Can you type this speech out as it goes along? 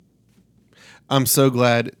I'm so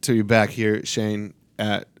glad to be back here, Shane,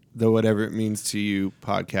 at the Whatever It Means to You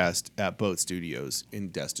podcast at Boat Studios in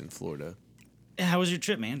Destin, Florida. How was your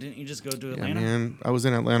trip, man? Didn't you just go to Atlanta? Yeah, man. I was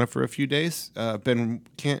in Atlanta for a few days.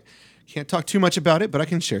 Can't talk too much about it, but I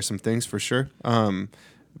can share some things for sure. I've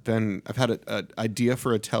had an idea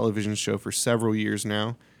for a television show for several years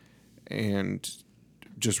now, and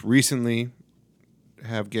just recently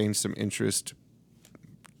have gained some interest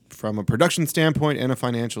from a production standpoint and a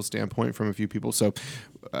financial standpoint from a few people. So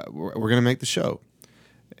we're going to make the show,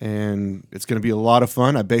 and it's going to be a lot of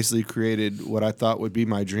fun. I basically created what I thought would be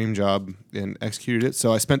my dream job and executed it.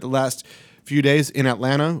 So I spent the last few days in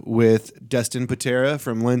Atlanta with Destin Patera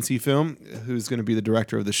from Lindsay Film, who's going to be the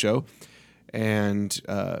director of the show, and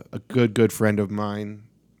a good friend of mine,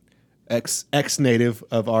 ex-native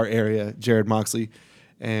of our area, Jared Moxley.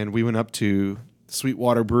 And we went up to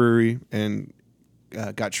Sweetwater Brewery and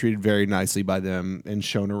got treated very nicely by them and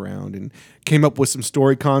shown around and came up with some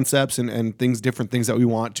story concepts and different things that we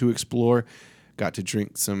want to explore. Got to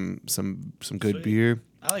drink some good Sweet. beer.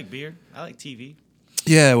 I like beer. I like TV.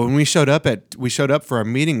 Yeah, when we showed up for our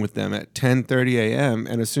meeting with them at 10:30 a.m.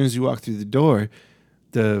 and as soon as you walk through the door,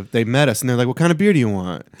 they met us and they're like, "What kind of beer do you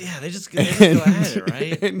want?" Yeah, they just go at it,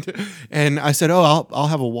 right? And I said, "Oh, I'll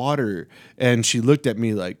have a water." And she looked at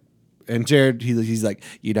me like, and Jared, he's like,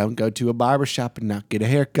 "You don't go to a barber shop and not get a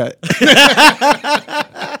haircut."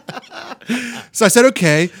 So I said,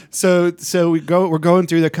 "Okay." So we're going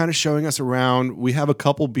through. They're kind of showing us around. We have a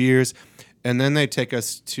couple beers, and then they take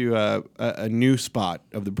us to a new spot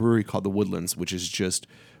of the brewery called the Woodlands, which is just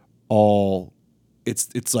all.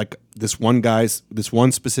 It's like this one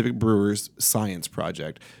specific brewer's science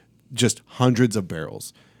project, just hundreds of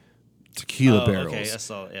barrels. Tequila barrels, okay, I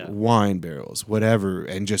saw it, yeah. Wine barrels, whatever,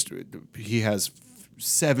 and just he has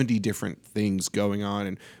 70 different things going on,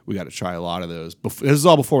 and we got to try a lot of those. This is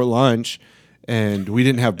all before lunch, and we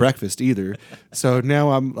didn't have breakfast either. So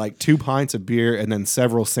now I'm like 2 pints of beer and then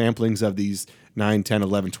several samplings of these 9, 10,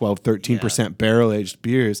 11, 12, 13% barrel-aged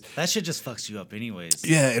beers. That shit just fucks you up anyways.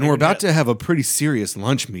 Yeah, and we're about to have a pretty serious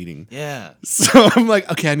lunch meeting. Yeah. So I'm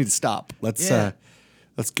like, okay, I need to stop. Let's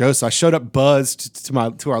go. So I showed up buzzed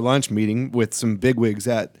to our lunch meeting with some bigwigs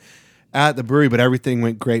at the brewery, but everything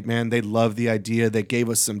went great, man. They loved the idea. They gave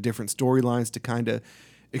us some different storylines to kind of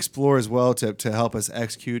explore as well to help us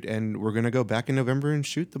execute, and we're going to go back in November and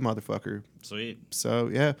shoot the motherfucker. Sweet. So,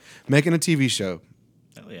 yeah, making a TV show.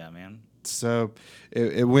 Oh, yeah, man. So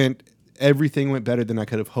everything went better than I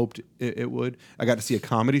could have hoped it would. I got to see a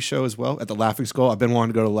comedy show as well at the Laughing Skull. I've been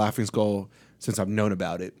wanting to go to the Laughing Skull since I've known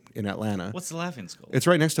about it in Atlanta. What's the Laughing Skull? It's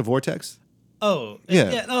right next to Vortex. Oh.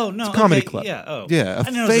 Yeah. Oh, no. It's a comedy okay, club. Yeah, oh. Yeah,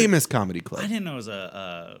 a famous comedy club. I didn't know it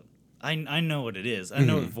was I know what it is. I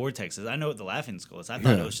know what Vortex is. I know what the Laughing Skull is. I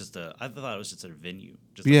thought it was just a venue.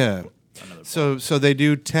 Just yeah. Another So they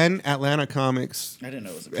do 10 Atlanta comics. I didn't know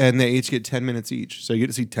it was and they each get 10 minutes each. So you get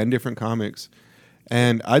to see 10 different comics.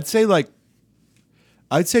 And I'd say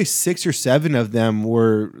 6 or 7 of them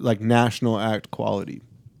were like national act quality.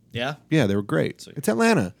 Yeah? Yeah, they were great. Sweet. It's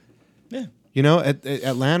Atlanta. Yeah. You know,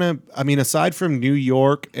 Atlanta, I mean, aside from New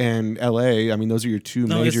York and LA, I mean, those are your two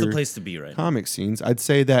major it's the place to be right comic scenes. I'd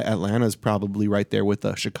say that Atlanta's probably right there with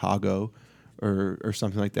Chicago or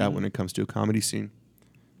something like that when it comes to a comedy scene.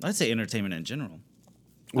 I'd say entertainment in general.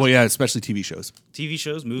 Well, yeah, especially TV shows. TV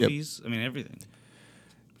shows, movies, I mean, everything.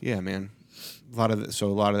 Yeah, man. A lot of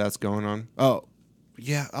that's going on. Oh,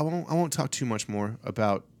 yeah, I won't talk too much more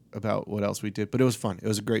about what else we did, but it was fun. It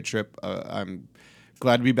was a great trip. I'm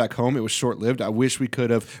glad to be back home. It was short-lived. I wish we could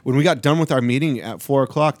have. When we got done with our meeting at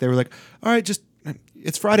 4:00, they were like, "All right,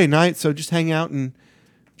 it's Friday night, so just hang out and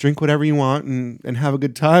drink whatever you want and have a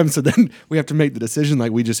good time." So then we have to make the decision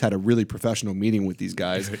like we just had a really professional meeting with these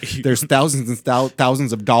guys. There's thousands and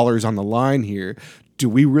thousands of dollars on the line here. Do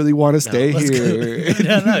we really want to stay here?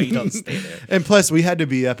 No, you don't stay there. And plus, we had to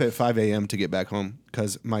be up at 5 a.m. to get back home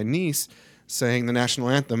because my niece sang the national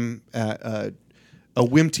anthem at a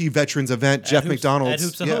WIMT veterans event. Jeff McDonald's.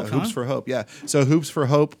 Hoops Hope, Hoops for Hope. Yeah. So Hoops for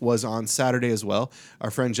Hope was on Saturday as well. Our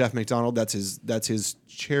friend Jeff McDonald, that's his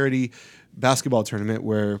charity basketball tournament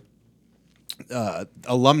where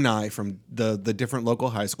alumni from the different local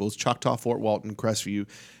high schools, Choctaw, Fort Walton, Crestview,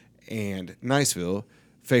 and Niceville,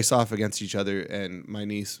 face off against each other, and my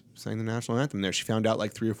niece sang the national anthem there. She found out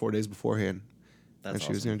like 3 or 4 days beforehand that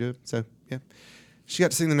she was going to do it. So, yeah. She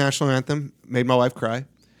got to sing the national anthem, made my wife cry.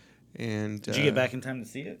 And did you get back in time to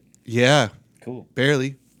see it? Yeah. Cool.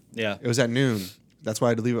 Barely. Yeah. It was at noon. That's why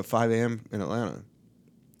I had to leave at 5 a.m. in Atlanta.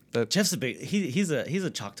 But Jeff's he's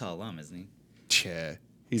a Choctaw alum, isn't he? Yeah.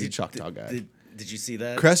 He's a Choctaw guy. Did you see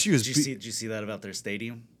that? Crestview is did you see that about their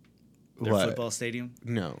stadium? Their what? Football stadium?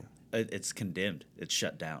 No. it's condemned. It's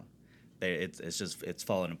shut down. It's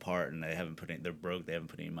fallen apart, and they're broke. They haven't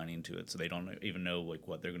put any money into it, so they don't even know like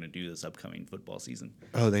what they're going to do this upcoming football season.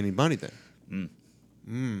 Oh, they need money then.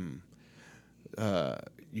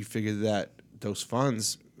 You figure that those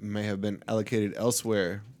funds may have been allocated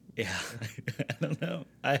elsewhere. Yeah, I don't know.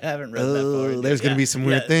 I haven't read that far. There's going to be some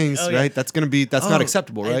weird things, right? That's not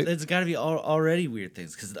acceptable, right? It's got to be already weird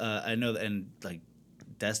things because I know that, and like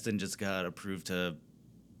Destin just got approved to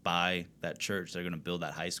buy that church. They're going to build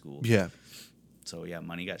that high school. Yeah. So yeah,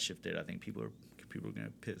 money got shifted. I think people are going to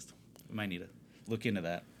be pissed. We might need to look into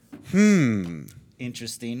that.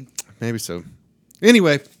 Interesting. Maybe so.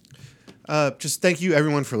 Anyway, just thank you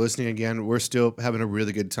everyone for listening again. We're still having a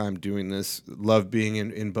really good time doing this. Love being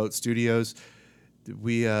in Boat Studios.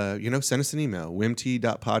 We send us an email,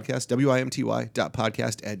 wimty.podcast,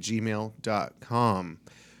 wimty.podcast@gmail.com.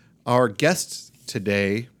 Our guest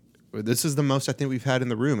today, this is the most I think we've had in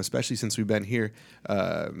the room, especially since we've been here.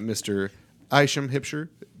 Mr. Isham Hipsher,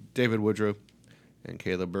 David Woodrow, and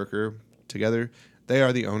Caleb Burker together. They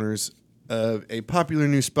are the owners of a popular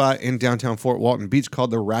new spot in downtown Fort Walton Beach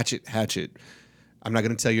called the Ratchet Hatchet. I'm not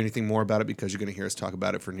going to tell you anything more about it because you're going to hear us talk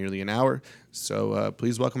about it for nearly an hour. So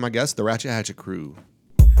please welcome my guest, the Ratchet Hatchet crew.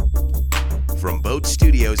 From Boat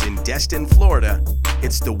Studios in Destin, Florida,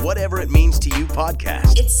 it's the Whatever It Means to You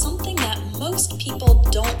podcast. It's something that most people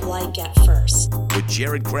don't like at first. With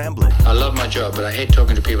Jared Gramblett. I love my job, but I hate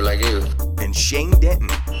talking to people like you. And Shane Denton.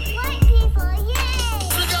 White people, yay!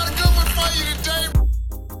 We got a good one for you today.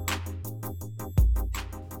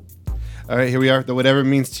 All right, here we are, the Whatever It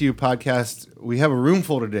Means to You podcast. We have a room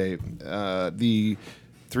full today. The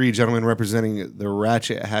three gentlemen representing the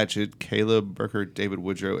Ratchet Hatchet, Caleb Burker, David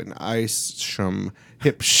Woodrow, and Isham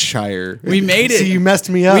Hipsher. We made it. See, you messed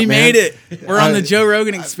me up, We man. made it. We're on the Joe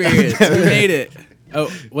Rogan Experience. We made it. Oh,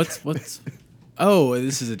 what's? Oh,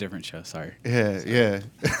 this is a different show. Sorry. Yeah.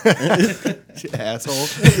 Asshole.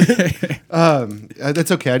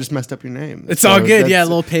 That's okay. I just messed up your name. It's all good. Yeah, a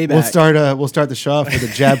little payback. We'll start the show off with a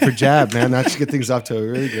jab for jab, man. That should get things off to a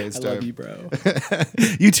really great I start. love you, bro.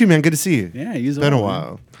 You too, man. Good to see you. Yeah, you've been a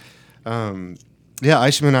while.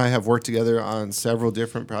 Isham and I have worked together on several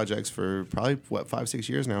different projects for probably 5-6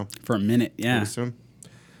 years now. For a minute, yeah.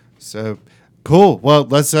 So cool. Well,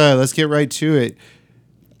 let's get right to it.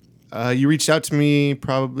 You reached out to me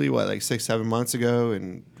probably 6-7 months ago,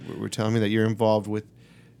 and were telling me that you're involved with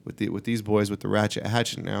these boys with the Ratchet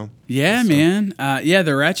Hatchet now. Yeah, man.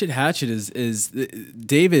 The Ratchet Hatchet is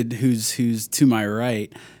David, who's to my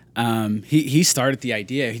right. He started the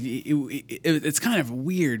idea. It's kind of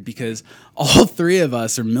weird because all three of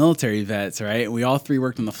us are military vets, right? We all three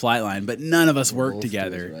worked on the flight line, but none of us worked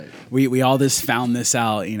together. Right. We all just found this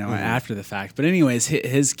out, after the fact. But anyways,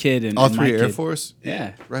 his kid and all and three my Air kid, Force.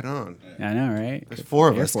 Yeah, right on. I know, right? There's four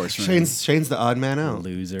of Air us. Force Shane's the odd man out.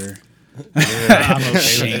 Loser. I'm okay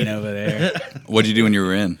Shane over there. What'd you do when you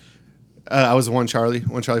were in? I was 1 Charlie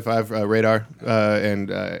 5 radar and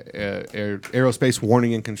aerospace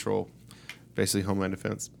warning and control, basically Homeland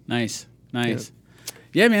Defense. Nice.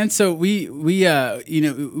 Yeah, man. So we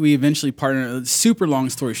eventually partnered. Super long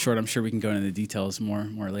story short, I'm sure we can go into the details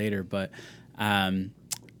more later. But David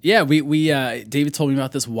told me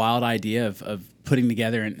about this wild idea of putting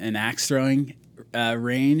together an axe throwing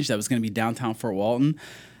range that was going to be downtown Fort Walton.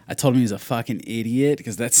 I told him he was a fucking idiot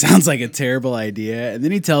because that sounds like a terrible idea. And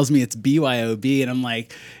then he tells me it's BYOB, and I'm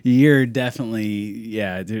like, you're definitely,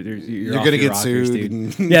 you're going to get sued.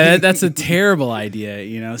 Dude. Yeah, that's a terrible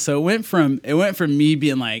idea, So it went from me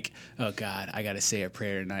being like, oh God, I got to say a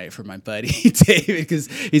prayer tonight for my buddy David because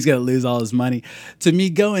he's going to lose all his money, to me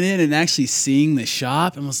going in and actually seeing the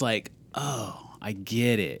shop and was like, oh, I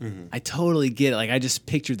get it. Mm-hmm. I totally get it. Like, I just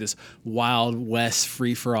pictured this Wild West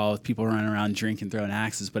free-for-all with people running around drinking, throwing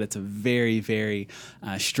axes, but it's a very, very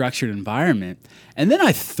structured environment. And then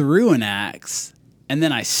I threw an axe, and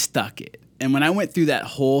then I stuck it. And when I went through that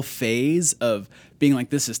whole phase of being like,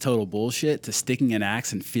 this is total bullshit, to sticking an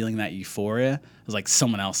axe and feeling that euphoria, I was like,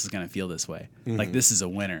 someone else is going to feel this way. Mm-hmm. Like, this is a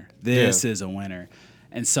winner. This is a winner.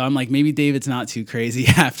 And so I'm like, maybe David's not too crazy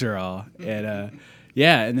after all. And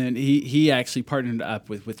and then he actually partnered up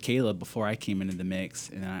with Caleb before I came into the mix,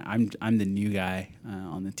 and I'm the new guy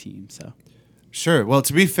on the team. So, sure. Well,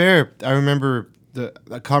 to be fair, I remember the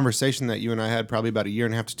conversation that you and I had probably about 1.5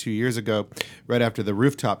 years to 2 years ago, right after the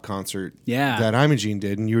rooftop concert that Imogene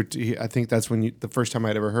did, and I think that's when the first time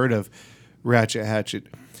I'd ever heard of Ratchet Hatchet,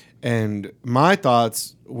 and my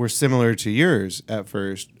thoughts were similar to yours at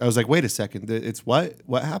first. I was like, wait a second, it's what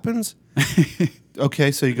happens?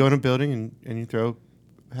 Okay, so you go in a building and you throw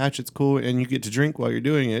hatchets, cool, and you get to drink while you're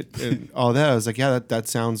doing it and all that. I was like, yeah, that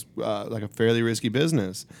sounds like a fairly risky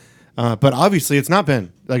business. But obviously, it's not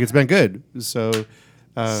been like it's been good. So.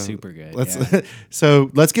 Super good.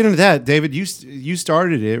 So let's get into that, David. You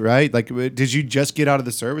started it, right? Like, did you just get out of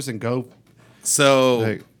the service and go?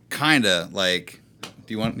 So kinda like,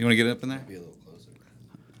 do you want to get it up in there? Be a little closer.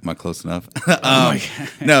 Am I close enough?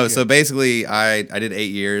 No. So basically, I did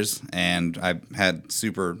 8 years, and I had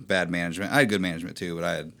super bad management. I had good management too, but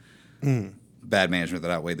I had bad management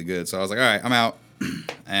that outweighed the good. So I was like, all right, I'm out,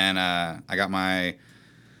 and I got my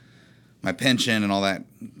pension and all that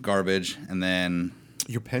garbage, and then.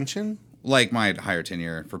 Your pension? Like my higher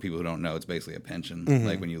tenure, for people who don't know, it's basically a pension.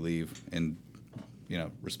 Like when you leave, and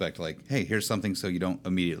respect to like, hey, here's something so you don't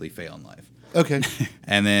immediately fail in life. Okay.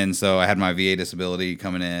 And then so I had my VA disability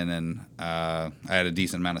coming in, and I had a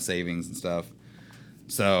decent amount of savings and stuff.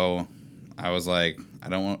 So I was like, I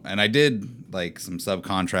don't want, and I did like some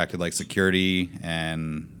subcontracted like security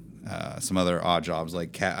and some other odd jobs.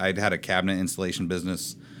 Like I'd had a cabinet installation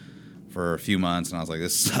business for a few months, and I was like,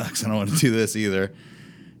 this sucks. I don't want to do this either.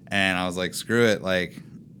 And I was like, screw it. Like,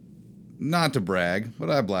 not to brag, but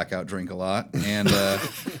I blackout drink a lot. And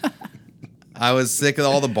I was sick of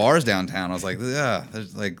all the bars downtown. I was like, yeah,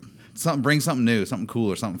 there's like bring something new, something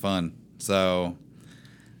cool or something fun. So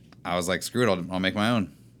I was like, screw it, I'll make my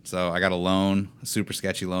own. So I got a loan, a super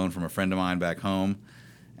sketchy loan from a friend of mine back home.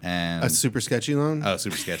 And A super sketchy loan? Oh,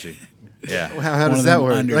 super sketchy. Yeah. How does that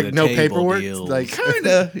work? Like no paperwork? Deals. Like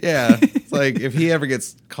Kinda, yeah. It's like if he ever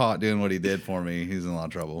gets caught doing what he did for me, he's in a lot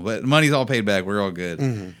of trouble. But money's all paid back. We're all good.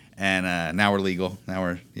 And now we're legal.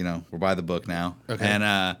 Now we're by the book now. Okay.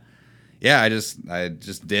 And yeah, I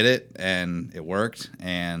just did it, and it worked,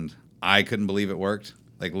 and I couldn't believe it worked.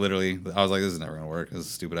 Like literally, I was like, this is never gonna work. This is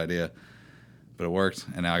a stupid idea. But it worked,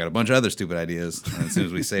 and now I got a bunch of other stupid ideas. And as soon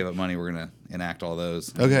as we save up money, we're gonna enact all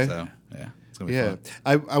those. Okay. So yeah, it's gonna be fun.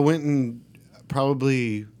 I went and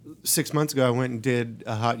probably 6 months ago, I went and did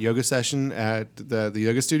a hot yoga session at the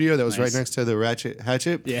yoga studio that was right next to the Ratchet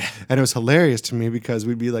Hatchet. Yeah. And it was hilarious to me because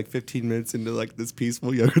we'd be like 15 minutes into like this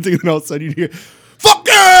peaceful yoga thing, and all of a sudden you'd hear, fuck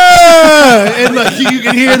yeah! And like you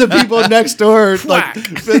can hear the people next door like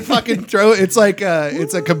fucking throw. It's like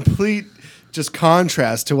it's a complete just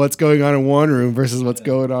contrast to what's going on in one room versus what's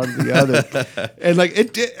going on in the other. And like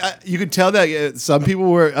you could tell that some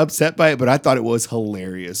people were upset by it, but I thought it was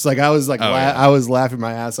hilarious. Like I was like I was laughing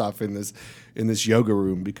my ass off in this yoga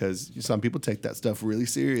room because some people take that stuff really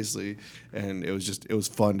seriously, and it was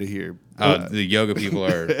fun to hear. The yoga people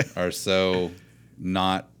are so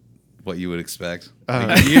not what you would expect.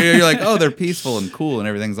 Like, you're like, oh, they're peaceful and cool and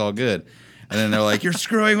everything's all good. And then they're like, you're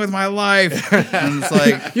screwing with my life. And it's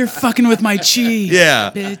like, you're fucking with my chi.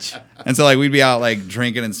 Yeah. Bitch. And so like we'd be out like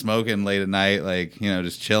drinking and smoking late at night, like,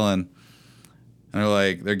 just chilling.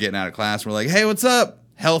 And they're getting out of class. We're like, hey, what's up?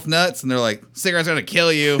 Health nuts. And they're like, cigarettes are gonna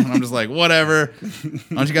kill you. And I'm just like, whatever. Why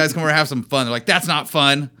don't you guys come over and have some fun? They're like, that's not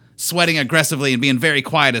fun. Sweating aggressively and being very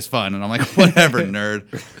quiet is fun. And I'm like, whatever,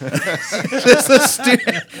 nerd.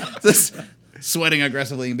 This sweating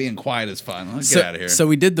aggressively and being quiet is fun. Let's get out of here. So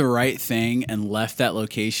we did the right thing and left that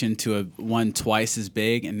location to one twice as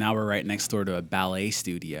big, and now we're right next door to a ballet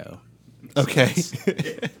studio. Okay.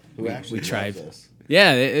 Who actually We tried. this?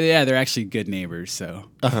 Yeah, they're actually good neighbors.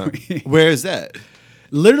 So Where is that?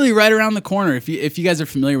 literally right around the corner. If you guys are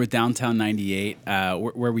familiar with downtown 98,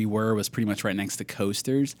 where we were was pretty much right next to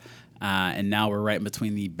Coasters. And now we're right in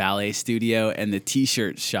between the ballet studio and the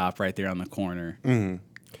T-shirt shop right there on the corner. Mm-hmm.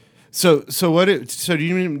 So do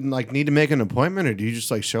you need to make an appointment, or do you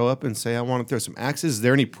just like show up and say I want to throw some axes? Is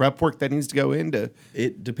there any prep work that needs to go into?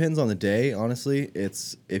 It depends on the day, honestly.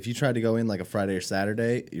 It's if you try to go in like a Friday or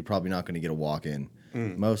Saturday, you're probably not going to get a walk-in.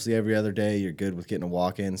 Mostly every other day, you're good with getting a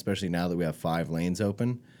walk-in, especially now that we have 5 lanes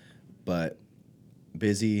open. But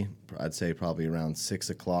busy, I'd say probably around 6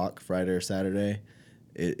 o'clock Friday or Saturday.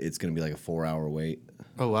 It's going to be like a 4-hour wait.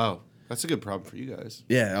 Oh wow, that's a good problem for you guys.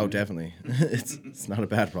 Yeah, oh definitely. It's not a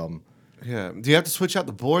bad problem. Yeah. Do you have to switch out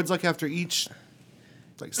the boards like after each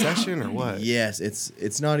session or what? Yes,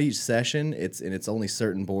 it's not each session. It's only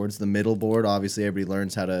certain boards. The middle board, obviously, everybody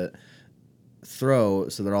learns how to throw,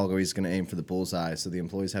 so they're always going to aim for the bullseye. So the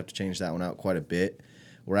employees have to change that one out quite a bit.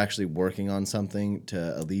 We're actually working on something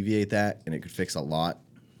to alleviate that, and it could fix a lot.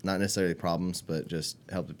 Not necessarily problems, but just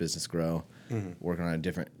help the business grow. Mm-hmm. Working on a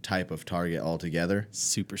different type of target altogether.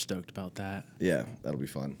 Super stoked about that. Yeah, that'll be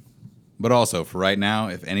fun. But also, for right now,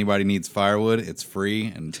 if anybody needs firewood, it's free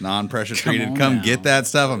and it's non-pressure treated. Come now. get that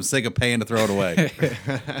stuff. I'm sick of paying to throw it away.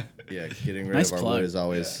 Yeah, getting rid Nice of our plug. wood is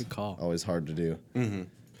always Good call. always hard to do. Mm-hmm.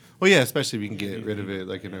 Well, yeah, especially if you can get rid of it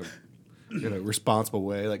like in a responsible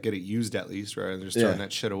way, like get it used at least, rather than just throwing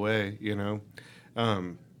that shit away.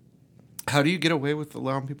 How do you get away with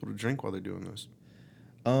allowing people to drink while they're doing this?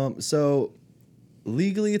 So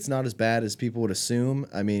legally, it's not as bad as people would assume.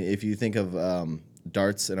 I mean, if you think of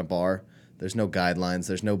darts in a bar, there's no guidelines.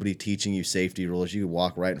 There's nobody teaching you safety rules. You can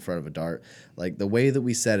walk right in front of a dart. Like, the way that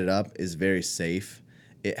we set it up is very safe.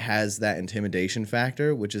 It has that intimidation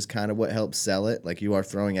factor, which is kind of what helps sell it. Like, you are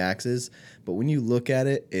throwing axes, but when you look at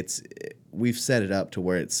it, we've set it up to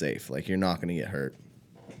where it's safe. Like, you're not going to get hurt.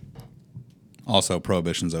 Also,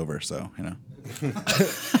 prohibition's over, so, you know.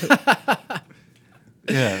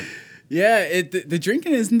 Yeah. Yeah, the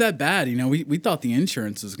drinking isn't that bad. You know, we thought the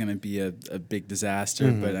insurance was going to be a big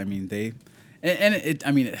disaster, but I mean,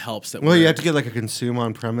 it helps that. Well, you have to get like a consume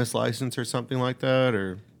on premise license or something like that,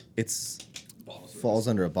 or It's falls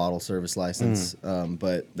under a bottle service license,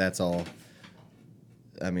 but that's all.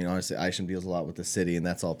 I mean, honestly, Isham deals a lot with the city, and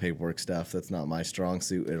that's all paperwork stuff. That's not my strong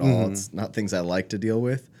suit at all. It's not things I like to deal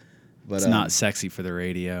with. But it's not sexy for the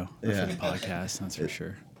radio or Yeah. for the podcast, that's for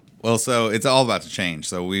sure. Well, so it's all about to change.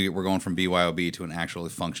 So we're going from BYOB to an actually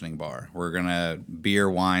functioning bar. We're going to beer,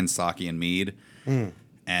 wine, sake, and mead.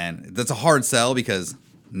 And that's a hard sell because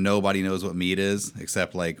nobody knows what mead is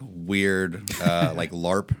except like weird like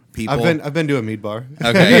LARP people. I've been to a mead bar.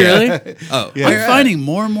 Okay. Really? Oh, Yeah. I'm finding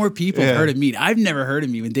more and more people have Yeah. heard of mead. I've never heard of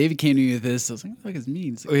mead. When David came to me with this, I was like, what the fuck is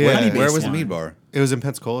mead? It's like Yeah. honey-based Where was the wine. mead bar? It was in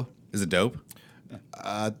Pensacola. Is it dope?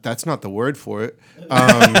 That's not the word for it.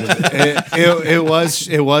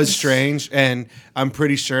 It was strange, and I'm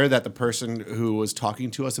pretty sure that the person who was talking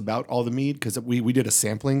to us about all the mead, because we did a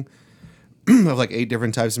sampling of like 8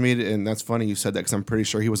 different types of mead, and that's funny you said that because I'm pretty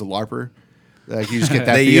sure he was a LARPer. Like you just get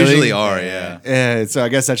that. They feeling. usually are, yeah. And so I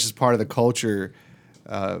guess that's just part of the culture.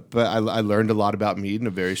 But I learned a lot about mead in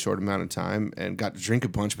a very short amount of time and got to drink a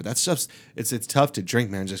bunch. But that's just it's tough to drink,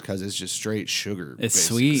 man, just because it's just straight sugar. It's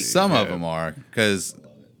basically. sweet. Some of them are because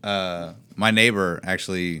my neighbor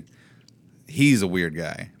actually, he's a weird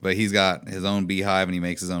guy, but he's got his own beehive and he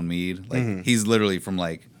makes his own mead. Like he's literally from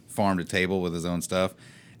like farm to table with his own stuff,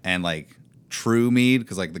 and like true mead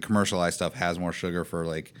because like the commercialized stuff has more sugar for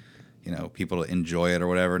like, you know, people to enjoy it or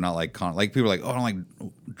whatever. Not like like people are like, oh, I don't like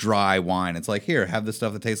dry wine. It's like, here, have the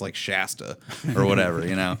stuff that tastes like Shasta or whatever,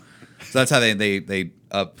 you know. So that's how they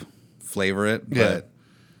up flavor it. Yeah. But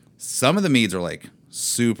some of the meads are like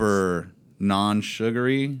super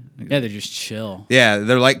non-sugary. Yeah, they're just chill. Yeah,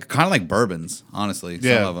 they're like kind of like bourbons, honestly.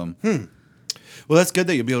 Yeah. Some of them. Well, that's good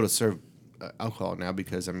that you'll be able to serve alcohol now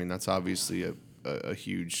because I mean that's obviously a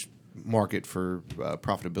huge market for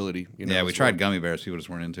profitability. You know, Yeah, we as tried well. gummy bears. People just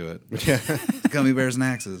weren't into it. Yeah. Gummy bears and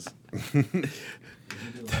axes.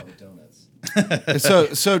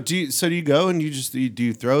 So do you go and do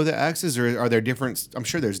you throw the axes, or are there different? I'm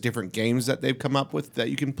sure there's different games that they've come up with that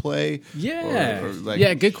you can play. Yeah, or like,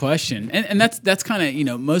 yeah, good question. And that's kind of, you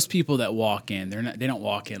know, most people that walk in, they don't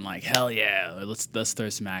walk in like hell yeah, let's throw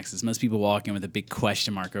some axes. Most people walk in with a big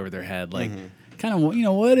question mark over their head, like kind of, you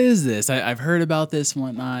know, what is this? I've heard about this and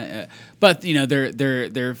whatnot, but you know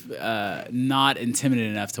they're not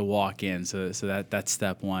intimidated enough to walk in. So that's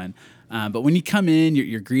step one. But when you come in,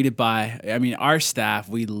 you're greeted by, I mean, our staff,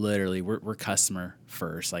 we're customer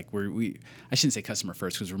first. Like I shouldn't say customer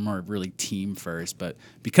first because we're more really team first, but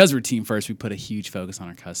because we're team first, we put a huge focus on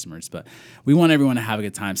our customers. But we want everyone to have a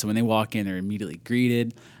good time. So when they walk in, they're immediately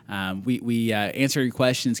greeted. We answer your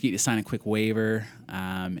questions, get you to sign a quick waiver,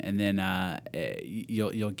 and then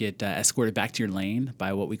you'll get escorted back to your lane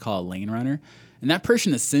by what we call a lane runner. And that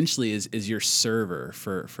person essentially is your server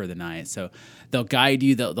for the night. So they'll guide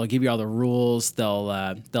you. They'll give you all the rules. They'll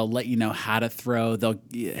let you know how to throw. They'll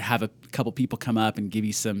have a couple people come up and give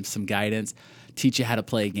you some guidance, teach you how to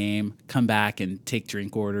play a game, come back and take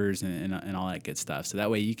drink orders and all that good stuff. So that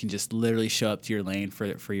way you can just literally show up to your lane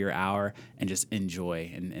for your hour and just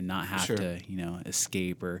enjoy and not have Sure. to, you know,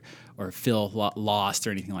 escape or feel lost or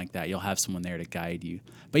anything like that. You'll have someone there to guide you.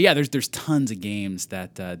 But yeah, there's tons of games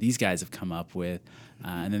that these guys have come up with,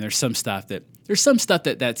 and then there's some stuff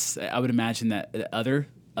that's I would imagine that other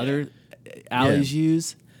alleys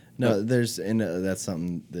use. No, that's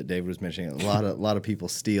something that David was mentioning. A lot of people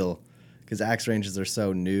steal because axe ranges are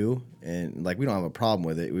so new, and like we don't have a problem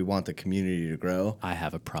with it. We want the community to grow. I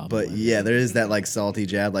have a problem. But with yeah, there is that like salty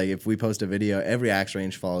jab. Like if we post a video, every axe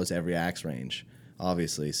range follows every axe range,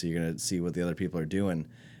 obviously. So you're gonna see what the other people are doing.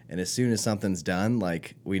 And as soon as something's done,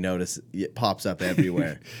 like we notice it pops up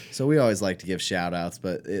everywhere. So we always like to give shout outs,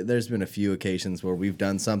 but there's been a few occasions where we've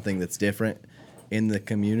done something that's different in the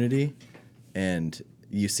community and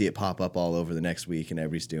you see it pop up all over the next week and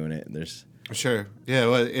everybody's doing it. And there's Sure. Yeah.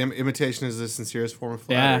 Well, imitation is the sincerest form of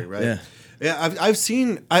flattery, right? Yeah. Yeah. I've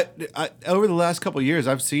seen I over the last couple of years,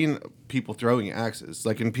 I've seen people throwing axes,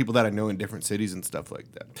 like in people that I know in different cities and stuff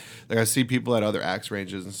like that. Like I see people at other axe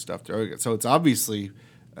ranges and stuff throwing it. So it's obviously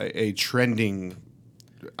a trending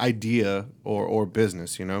idea or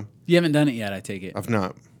business. You know, You haven't done it yet, I take it. I've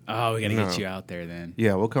not. Oh, we gotta get No. you out there then.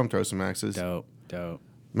 Yeah, we'll come throw some axes. Dope.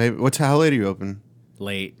 Maybe. How late are you open?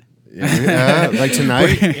 Late. Like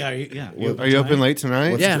tonight? Yeah. Are you open late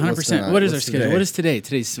tonight? Yeah, 100%. What is our What's schedule? today? What is today?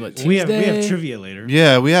 Today's what? Tuesday? We have trivia later.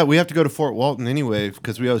 Yeah, we have to go to Fort Walton anyway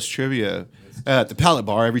because we host trivia at the Pallet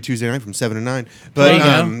Bar every Tuesday night from 7 to 9. There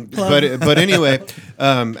But you go. but anyway,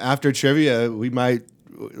 after trivia we might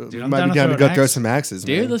be down to go throw some axes.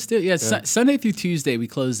 Dude, man. let's do it. Yeah, Sunday through Tuesday we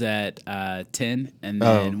close at 10, and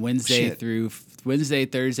then Wednesday,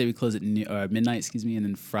 Thursday we close at midnight. And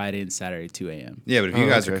then Friday and Saturday 2 a.m. Yeah, but if you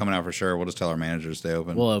guys okay. are coming out for sure, we'll just tell our manager to stay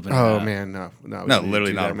open. We'll open. Oh it up. man, no, we no, can't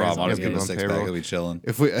literally do not that, a man. problem. I'll just Get give him a on six pack. payroll. He'll be chilling.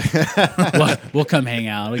 If we, We'll come hang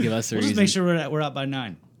out. It'll give us a We'll reason. just make sure we're out by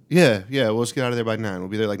 9. yeah, we'll just get out of there by 9. We'll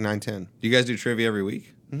be there like 9:10. Do you guys do trivia every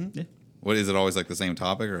week? Mm-hmm. Yeah. What is it always like the same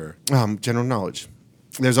topic or? General knowledge.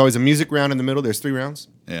 There's always a music round in the middle. There's 3 rounds.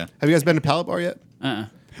 Yeah. Have you guys been to Pallet Bar yet?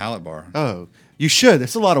 Pallet bar. Oh, you should.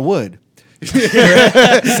 There's a lot of wood. Sounds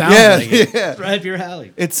like it. Yeah. Right up your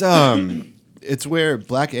alley. It's where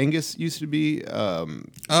Black Angus used to be. Oh, I know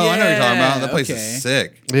what you're talking about. That place okay. is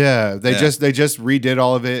sick. Yeah, they Yeah. just redid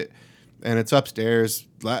all of it, and it's upstairs.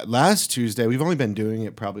 Last Tuesday, we've only been doing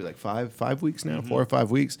it probably like five weeks now, 4 or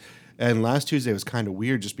 5 weeks, and last Tuesday was kind of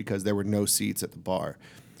weird just because there were no seats at the bar,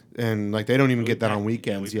 and like they don't even get that on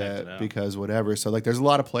weekends we packed yet it out. because whatever. So like, there's a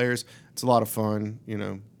lot of players. It's a lot of fun, you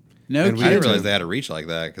know. No And we I didn't kidding. realize they had a reach like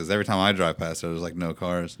that because every time I drive past there, there's like no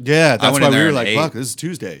cars. Yeah, I that's went why in we there were and like, ate. fuck, this is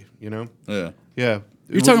Tuesday, you know. Yeah. Yeah.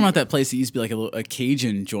 You're talking about that place that used to be like a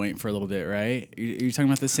Cajun joint for a little bit, right? You're talking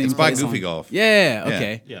about the same It's by place Goofy on- Golf. Yeah,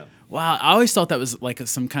 okay. Yeah. Wow, I always thought that was like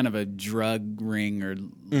some kind of a drug ring or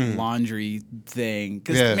laundry thing.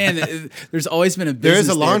 Because, Yeah. man, there's always been a There business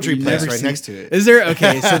is a laundry but you place never right see- next to it. Is there?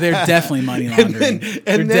 Okay, so they're definitely money laundering.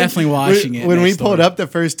 They're definitely washing it. When we next pulled door. up the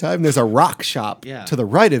first time, there's a rock shop Yeah. to the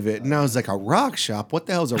right of it. And I was like, a rock shop? What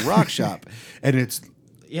the hell is a rock shop? And it's,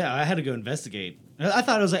 Yeah, I had to go investigate. I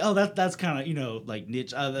thought it was like, oh, that's kind of, like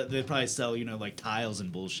niche. They probably sell, like tiles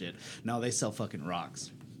and bullshit. No, they sell fucking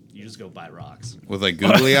rocks. You just go buy rocks. With like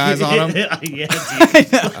googly eyes on them. Yeah,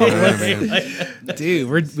 Dude,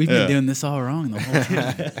 we've been doing this all wrong the whole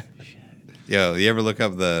time. Yo, you ever look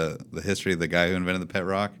up the history of the guy who invented the pet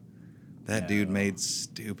rock? That dude made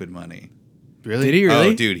stupid money. really? Did he really?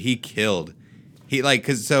 Oh, dude, he killed. He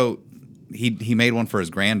he made one for his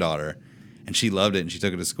granddaughter, and she loved it, and she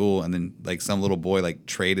took it to school, and then like some little boy like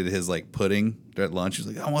traded his like pudding at lunch. He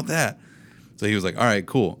was like, I want that. So he was like, all right,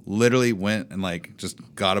 cool. Literally went and like just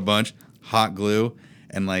got a bunch, hot glue,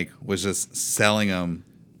 and like was just selling them.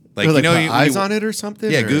 Like, Or, like, put when eyes on it or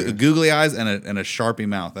something? Yeah, or? googly eyes and a Sharpie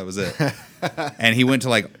mouth. That was it. And he went to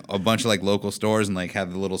like a bunch of like local stores and like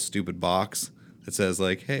had the little stupid box that says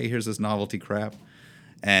like, hey, here's this novelty crap.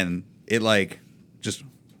 And it like just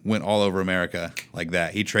went all over America like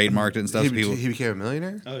that. He trademarked it and stuff. So people, He became a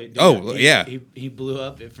millionaire? yeah. He blew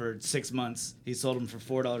up it for 6 months. He sold them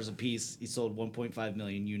for $4 a piece. He sold 1.5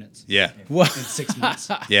 million units yeah. in 6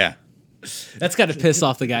 months. Yeah. That's got to piss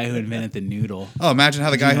off the guy who invented the noodle. Oh, imagine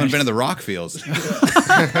how the guy who invented the rock feels.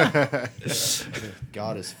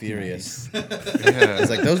 God is furious. It's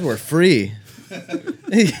like those were free.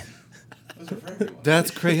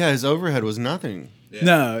 That's crazy. Yeah, his overhead was nothing.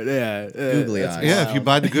 No, yeah. Googly that's eyes. Yeah, if you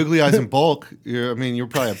buy the googly eyes in bulk, you're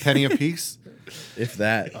probably a penny a piece. If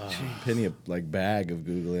that penny a like bag of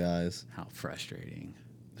googly eyes. How frustrating.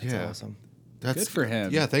 That's Yeah. awesome. That's Good for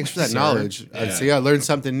him. Yeah, thanks for that Sir. knowledge. I learned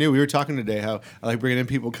something new. We were talking today how I like bringing in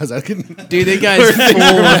people because I can. Dude, that guy's full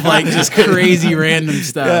of like just crazy random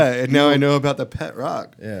stuff. Yeah, and now I know about the pet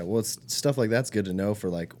rock. Yeah, well, it's stuff like that's good to know for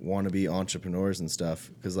like wannabe entrepreneurs and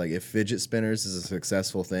stuff. Because like if fidget spinners is a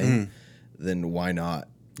successful thing, then why not?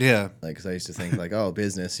 Yeah, Like, cause I used to think like, oh,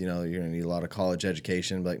 business, you're gonna need a lot of college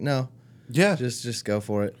education. But like, no, yeah. just go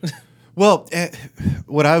for it. Well,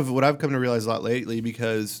 what I've come to realize a lot lately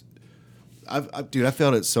because I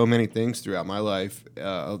failed at so many things throughout my life.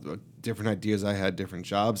 Different ideas I had, different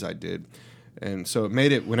jobs I did. And so it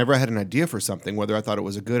made it, whenever I had an idea for something, whether I thought it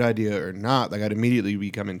was a good idea or not, like I'd immediately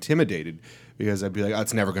become intimidated because I'd be like, oh,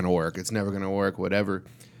 it's never going to work. It's never going to work, whatever.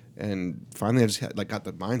 And finally I just got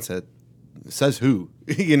the mindset, says who?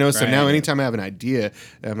 So now anytime I have an idea,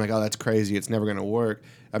 I'm like, oh, that's crazy. It's never going to work.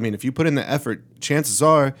 I mean, if you put in the effort, chances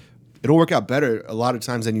are it'll work out better a lot of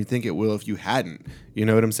times than you think it will if you hadn't. You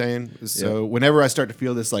know what I'm saying? So whenever I start to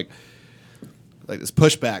feel this like this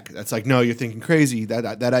pushback, that's like, no, you're thinking crazy.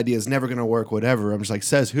 That idea is never going to work. Whatever. I'm just like,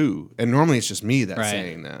 says who? And normally it's just me that's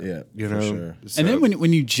saying that. Yeah, you for know. sure. And then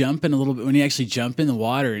when you jump in a little bit, when you actually jump in the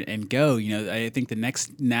water and go, I think the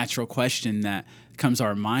next natural question that comes to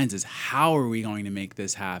our minds is how are we going to make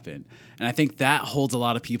this happen? And I think that holds a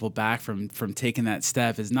lot of people back from taking that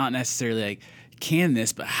step, is not necessarily like, can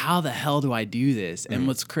this, but how the hell do I do this? And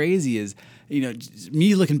what's crazy is,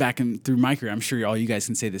 me looking back through my career, I'm sure all you guys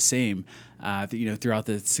can say the same, throughout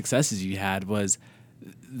the successes you had, was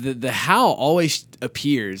the how always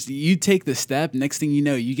appears. You take the step, next thing you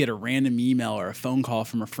know, you get a random email or a phone call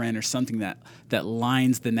from a friend or something that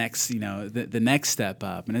lines the next, the next step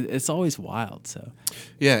up, and it's always wild. So,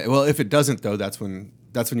 yeah. Well, if it doesn't though, that's when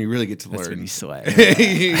you really get to learn. That's when you sweat.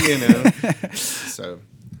 So.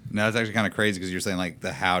 No, it's actually kind of crazy because you're saying like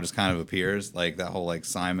the how just kind of appears, like that whole like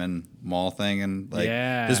Simon Mall thing, and like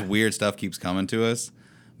this weird stuff keeps coming to us.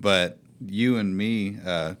 But you and me,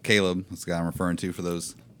 Caleb, that's the guy I'm referring to for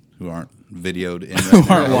those who aren't videoed in who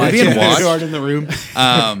aren't in the room.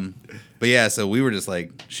 But yeah, so we were just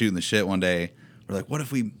like shooting the shit one day. We're like, what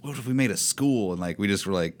if we made a school? And like we just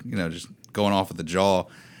were like, just going off with the jaw.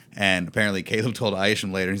 And apparently Caleb told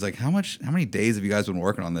Isham later, he's like, how many days have you guys been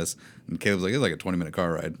working on this? And Caleb's like, it's like a 20-minute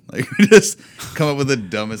car ride. Like, we just come up with the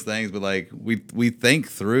dumbest things, but like we think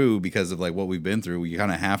through because of like what we've been through. We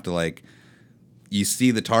kind of have to like, you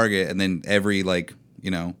see the target, and then every like,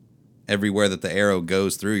 everywhere that the arrow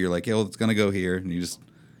goes through, you're like, it's gonna go here, and you just,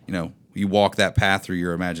 you walk that path through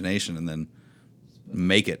your imagination, and then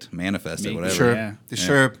manifest it, whatever. Sure,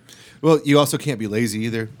 sure. Well, you also can't be lazy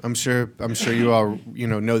either. I'm sure you all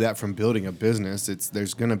know that from building a business.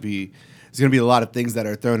 There's gonna be a lot of things that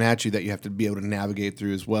are thrown at you that you have to be able to navigate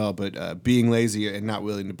through as well. But being lazy and not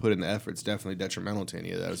willing to put in the effort is definitely detrimental to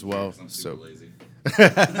any of that as well. I'm super lazy.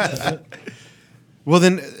 Well,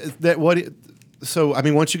 then So I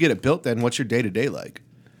mean, once you get it built, then what's your day-to-day like?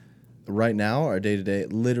 Right now, our day-to-day,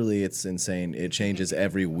 literally, it's insane. It changes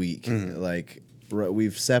every week. Like,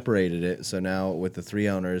 we've separated it. So now with the 3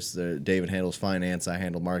 owners, David handles finance, I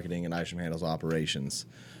handle marketing, and Isham handles operations.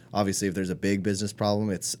 Obviously, if there's a big business problem,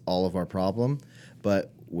 it's all of our problem.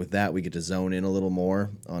 But with that, we get to zone in a little more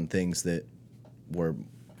on things that we're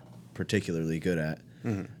particularly good at.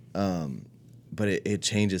 But it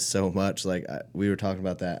changes so much. Like, we were talking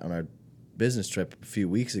about that on our business trip a few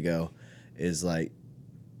weeks ago, is like,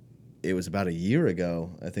 it was about a year ago,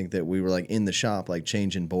 I think, that we were like in the shop, like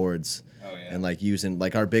changing boards and like using,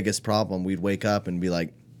 like, our biggest problem, we'd wake up and be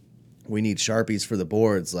like, we need Sharpies for the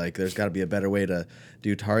boards. Like, there's got to be a better way to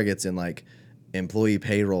do targets and like employee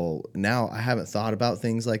payroll. Now I haven't thought about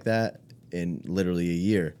things like that in literally a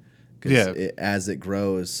year. As it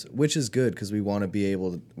grows, which is good, because we want to be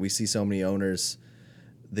able to, we see so many owners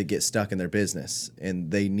that get stuck in their business and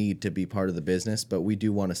they need to be part of the business, but we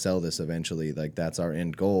do want to sell this eventually. Like, that's our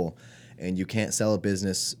end goal. And you can't sell a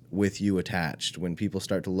business with you attached. When people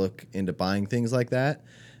start to look into buying things like that,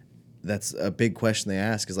 that's a big question they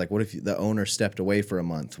ask, is like, what if the owner stepped away for a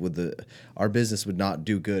month? Our business would not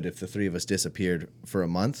do good if the 3 of us disappeared for a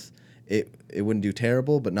month. It wouldn't do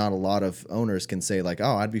terrible, but not a lot of owners can say like,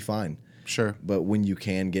 oh, I'd be fine. Sure. But when you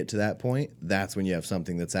can get to that point, that's when you have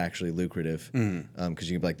something that's actually lucrative. Because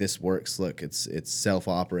you can be like, this works. Look, it's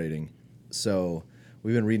self-operating. So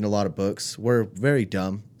we've been reading a lot of books. We're very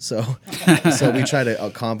dumb. So we try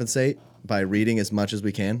to compensate by reading as much as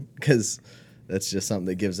we can, because that's just something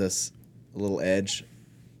that gives us a little edge.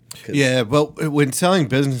 Yeah, well, when selling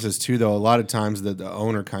businesses too, though, a lot of times the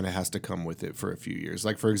owner kind of has to come with it for a few years.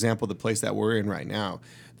 Like, for example, the place that we're in right now,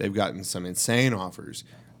 they've gotten some insane offers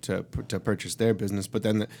to purchase their business, but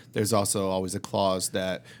then there's also always a clause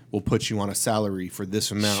that will put you on a salary for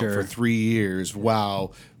this amount for 3 years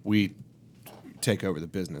while we take over the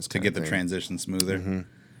business to get the transition smoother.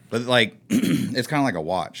 But like, it's kind of like a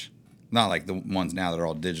watch, not like the ones now that are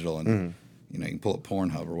all digital and you can pull up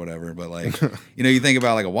Pornhub or whatever. But like, you think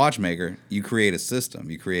about like a watchmaker, you create a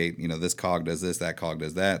system, you create, this cog does this, that cog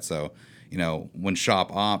does that. So, when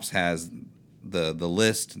shop ops has the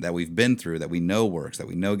list that we've been through, that we know works, that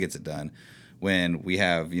we know gets it done, when we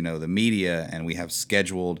have the media and we have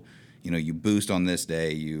scheduled, you boost on this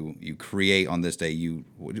day, you create on this day,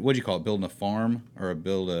 what do you call it, building a farm or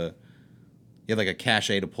you have like a cache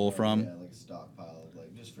to pull from? Yeah, like a stockpile,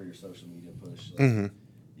 like just for your social media push. Like,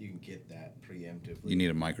 you can get that preemptively. You need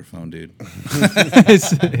a microphone, dude.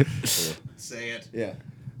 Say it. Yeah,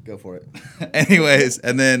 go for it. Anyways,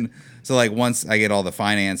 and then so like once I get all the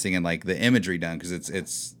financing and like the imagery done, because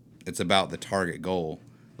it's about the target goal.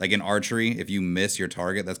 Like in archery, if you miss your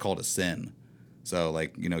target, that's called a sin. So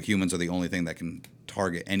like humans are the only thing that can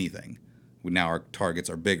target anything. Now our targets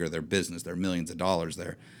are bigger. They're business. They're millions of dollars.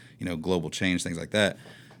 They're global change, things like that.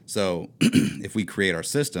 So if we create our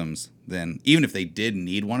systems, then even if they did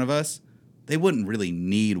need one of us, they wouldn't really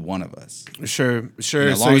need one of us. Sure. You know, as So long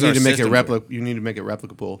you as our need to make it systems you need to make it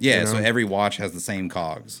replicable. Yeah, you know? so every watch has the same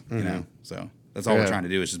cogs, you know. So that's all we're trying to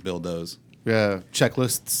do is just build those. Yeah,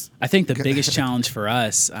 checklists. I think the biggest challenge for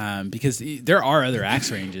us, because there are other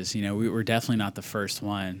axe ranges, you know, we were definitely not the first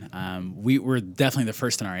one. We were definitely the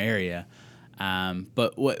first in our area.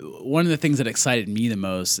 But one of the things that excited me the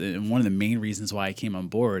most, and one of the main reasons why I came on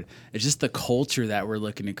board, is just the culture that we're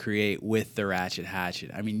looking to create with the Ratchet Hatchet.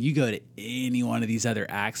 I mean, you go to any one of these other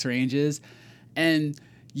axe ranges, and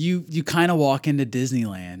you kind of walk into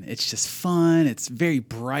Disneyland. It's just fun. It's very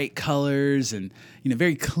bright colors and, you know,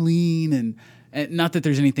 very clean, and not that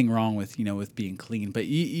there's anything wrong with, you know, with being clean, but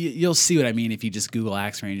you'll see what I mean if you just Google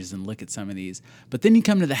axe ranges and look at some of these. But then you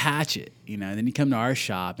come to the Hatchet, you know, and then you come to our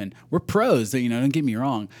shop, and we're pros, you know, don't get me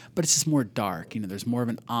wrong, but it's just more dark. You know, there's more of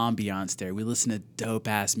an ambiance there. We listen to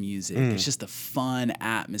dope-ass music. It's just a fun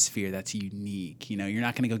atmosphere that's unique. You know, you're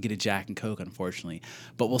not going to go get a Jack and Coke, unfortunately,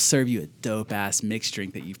 but we'll serve you a dope-ass mixed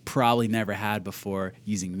drink that you've probably never had before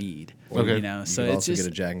using mead. Okay. You know, so You can it's also just...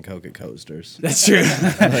 get a Jack and Coke at Coasters. That's true.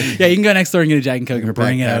 Yeah, you can go next door and get a Jack and Coke and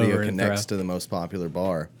bring it Back over patio and connects throw. to the most popular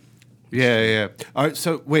bar. Yeah. All right.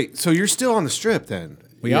 So wait. So you're still on the strip then?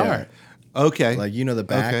 We are. Okay. Like, you know, the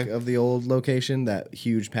back Okay. of the old location, that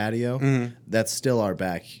huge patio, that's still our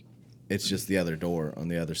back. It's just the other door on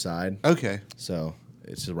the other side. Okay. So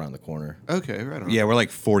it's just around the corner. Okay. Right on. Yeah, we're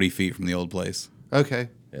like 40 feet from the old place. Okay.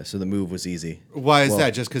 Yeah, so the move was easy. Why is Well,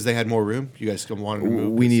 that? Just because they had more room? You guys still wanted to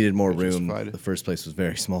move? We 'cause needed more they room. justified it? The first place was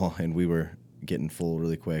very small, and we were getting full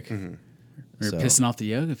really quick. We were So- pissing off the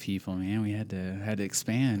yoga people, man. We had to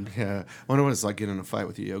expand. Yeah. I wonder what it's like getting in a fight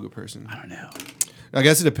with a yoga person. I don't know. I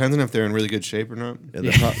guess it depends on if they're in really good shape or not. Yeah,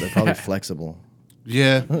 they're probably flexible.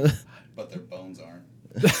 Yeah. But their bones aren't.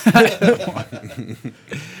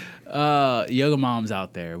 Yoga moms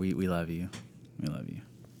out there, we love you. We love you.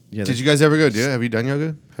 Yeah, Did you guys ever go do it? Have you done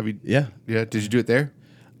yoga? Have you? Yeah, Yeah. Did you do it there?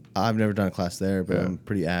 I've never done a class there, but Yeah. I'm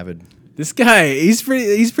pretty avid. This guy, he's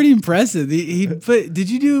pretty impressive. He put. Did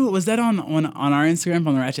you do? Was that on our Instagram,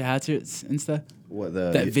 on the Ratchet Hatchet's Insta? What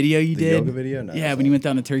That video you the did? yoga video? No, Yeah, when you went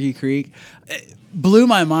down to Turkey Creek, it blew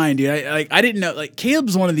my mind, dude. I didn't know. Like,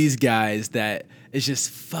 Caleb's one of these guys that is just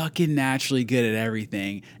fucking naturally good at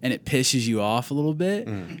everything, and it pisses you off a little bit.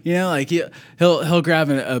 You know, like he'll grab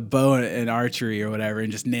a bow and archery or whatever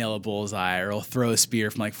and just nail a bullseye, or he'll throw a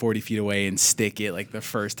spear from like 40 feet away and stick it like the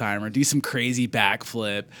first time, or do some crazy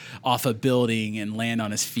backflip off a building and land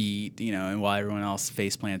on his feet, you know, and while everyone else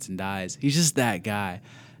face plants and dies. He's just that guy.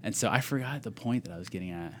 And so I forgot the point that I was getting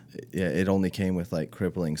at. Yeah, it only came with like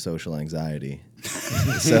crippling social anxiety.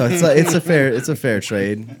 So it's a fair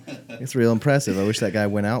trade. It's real impressive. I wish that guy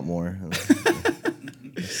went out more.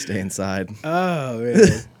 Stay inside. Oh, man.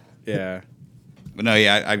 Yeah. But no,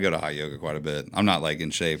 yeah, I'd go to hot yoga quite a bit. I'm not like in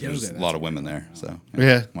shape. Yoga, There's a that's lot of women there, so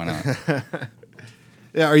Yeah. why not?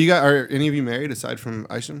 Yeah. Are any of you married aside from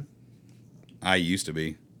Isham? I used to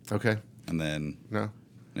be, Okay. and then No.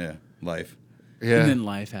 yeah, life. Yeah. And then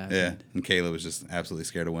life happened. Yeah, and Kayla was just absolutely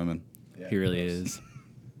scared of women. He really is.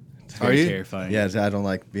 It's Are very you? terrifying. Yeah, I don't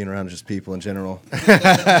like being around just people in general.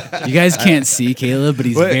 You guys can't see Caleb, but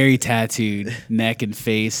he's What? very tattooed, neck and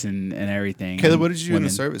face and everything. Caleb, And what did you do in the women.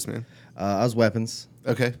 service, man? I was weapons.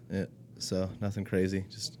 Okay. Yeah, so nothing crazy,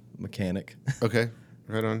 just mechanic. Okay.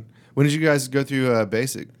 Right on. When did you guys go through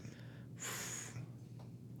basic?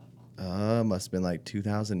 Must have been like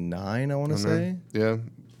 2009, I want to say. Yeah.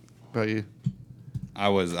 About you? I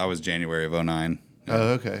was January of 09.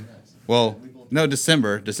 Oh, okay. Well, no,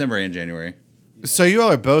 December and January. So you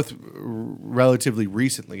all are both relatively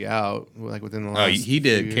recently out, like within the Oh, last. he few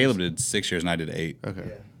did. years? Caleb did 6 years, and I did 8.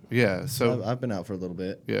 Okay. Yeah. So I've been out for a little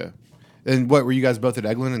bit. yeah. And what were you guys both at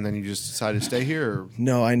Eglin, and then you just decided to stay here? Or?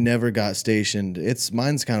 No, I never got stationed.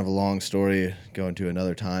 Mine's kind of a long story going to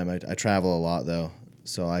another time. I travel a lot though.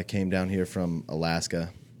 So I came down here from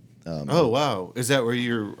Alaska. Oh wow! Is that where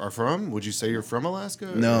you are from? Would you say you're from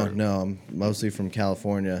Alaska? No, or- no, I'm mostly from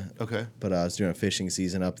California. Okay. But I was doing a fishing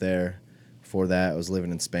season up there. Before that, I was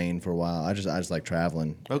living in Spain for a while. I just like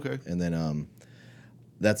traveling. Okay. And then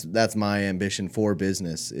that's my ambition for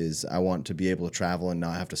business is I want to be able to travel and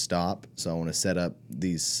not have to stop. So I want to set up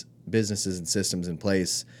these businesses and systems in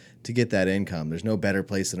place to get that income. There's no better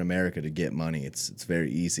place than America to get money. It's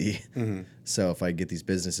very easy. Mm-hmm. So if I get these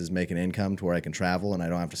businesses making income to where I can travel and I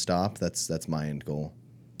don't have to stop, that's my end goal.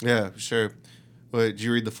 Yeah, sure. What, did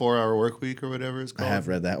you read the 4-Hour Work Week or whatever it's I called? have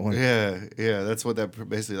read that one. Yeah. That's what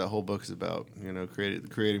basically that whole book is about. You know,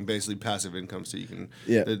 creating basically passive income so you can.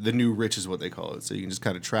 Yeah. The new rich is what they call it. So you can just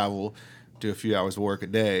kind of travel, do a few hours of work a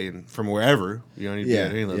day, and from wherever you don't need to be Yeah,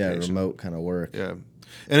 at any yeah, location. remote kind of work. Yeah.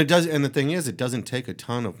 And it does. And the thing is, it doesn't take a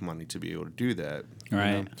ton of money to be able to do that,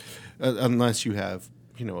 Right. Unless you have,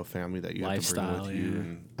 a family that you Lifestyle, have to bring with you. yeah.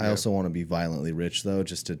 And, I also want to be violently rich though,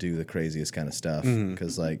 just to do the craziest kind of stuff. Mm-hmm.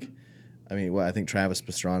 Because I think Travis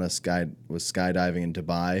Pastrana was skydiving in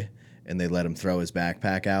Dubai, and they let him throw his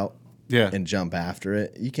backpack out. Yeah. And jump after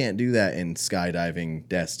it. You can't do that in skydiving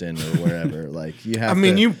Destin or wherever. Like you have.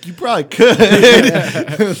 you probably could.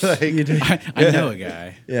 I know a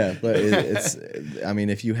guy. Yeah, but it's.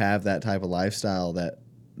 If you have that type of lifestyle, that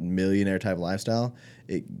millionaire type of lifestyle,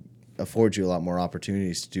 it affords you a lot more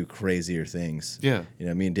opportunities to do crazier things. Yeah.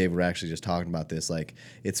 Me and Dave were actually just talking about this. Like,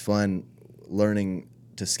 it's fun learning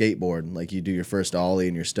to skateboard. Like, you do your first ollie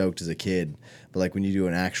and you're stoked as a kid, but like when you do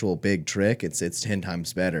an actual big trick, it's 10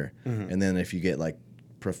 times better. And then if you get like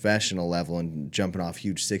professional level and jumping off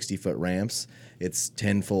huge 60-foot ramps, it's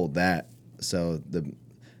tenfold that. So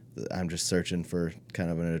I'm just searching for kind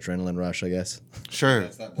of an adrenaline rush, I guess. Sure.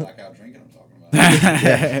 That's that blackout drinking I'm talking about.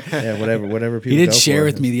 Yeah, whatever people. He did go share for.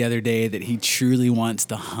 with me the other day that he truly wants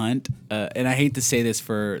to hunt, and I hate to say this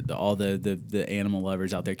for all the animal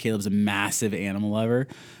lovers out there. Caleb's a massive animal lover,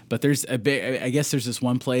 but there's a big. I guess there's this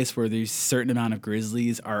one place where there's a certain amount of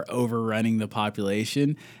grizzlies are overrunning the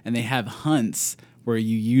population, and they have hunts where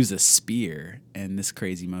you use a spear, and this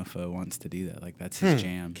crazy mofo wants to do that. Like, that's his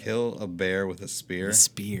jam. Kill a bear with a spear. A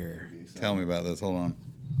spear. Tell me about this. Hold on.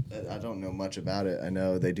 I don't know much about it. I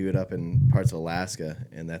know they do it up in parts of Alaska,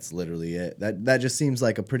 and that's literally it. That just seems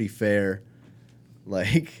like a pretty fair,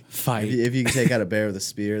 like fight. If you can take out a bear with a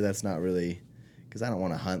spear, that's not really. Because I don't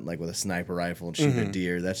want to hunt like with a sniper rifle and shoot a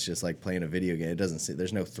deer. That's just like playing a video game. It doesn't see.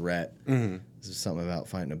 There's no threat. There's just something about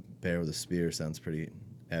fighting a bear with a spear sounds pretty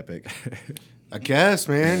epic. I guess,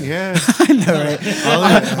 man. Yeah. I know,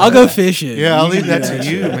 right? I'll go fishing. Yeah, I'll You leave can that do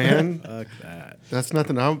to you, shit. man. Fuck that. That's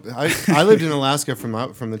nothing. I lived in Alaska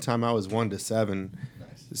from the time I was 1 to 7,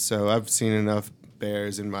 so I've seen enough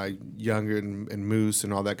bears in my younger and moose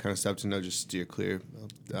and all that kind of stuff to know just steer clear.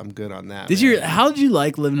 I'm good on that. How did you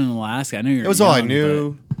like living in Alaska? I know you're. It was all I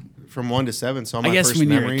knew from 1 to 7. So all my guess first when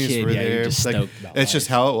you're a memories kid, were yeah, you're there. just Like, stoked about it's just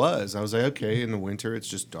life. how it was. I was like, okay, in the winter it's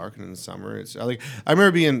just dark, and in the summer it's I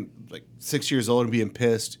remember being like 6 years old and being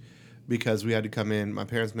pissed because we had to come in. My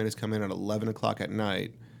parents made us come in at 11 o'clock at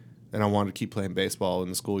night, and I wanted to keep playing baseball in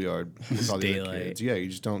the schoolyard with all the other daylight. kids. Yeah, you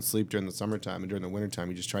just don't sleep during the summertime, and during the wintertime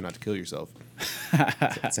you just try not to kill yourself.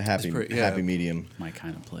 It's a happy happy medium. My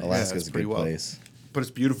kind of place. Alaska's it's a pretty good well. place. But it's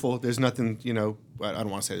beautiful. There's nothing, I don't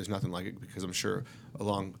want to say there's nothing like it because I'm sure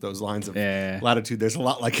along those lines of latitude there's a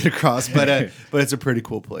lot like it across. But it's a pretty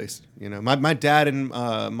cool place. My dad and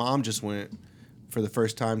mom just went for the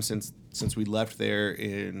first time since we left there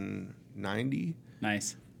in 90.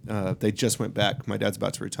 Nice. They just went back. My dad's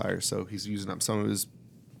about to retire, so he's using up some of his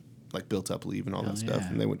built up leave and all that stuff. yeah.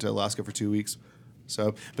 And they went to Alaska for 2 weeks.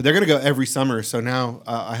 So, but they're gonna go every summer. So now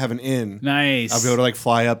I have an in. Nice. I'll be able to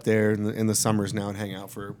fly up there in the summers now and hang out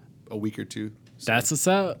for a week or two. So, That's what's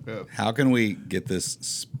up. yeah. How can we get this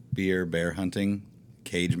spear bear hunting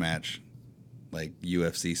cage match, like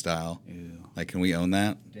UFC style? Ew. Like, can we own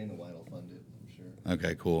that? Dana White will fund it, I'm sure.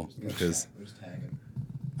 Okay, cool. Because Just tag him.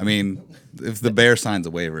 I mean, if the bear signs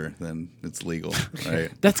a waiver, then it's legal, right?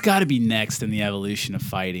 That's got to be next in the evolution of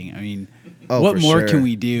fighting. I mean, Oh, what for more sure. can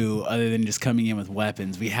we do other than just coming in with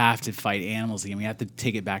weapons? We have to fight animals again. We have to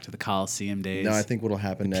take it back to the Coliseum days. No, I think what'll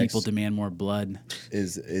happen next People demand more blood.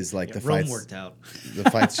 is like the Rome fights. worked out. The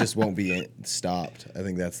fights just won't be stopped. I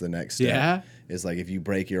think that's the next step. Yeah? Is like if you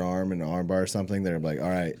break your arm in an arm bar or something, they're like, all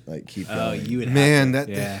right, like keep going. Oh, you would Man,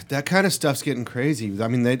 have that kind of stuff's getting crazy. I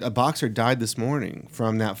mean, a boxer died this morning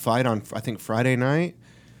from that fight on I think Friday night.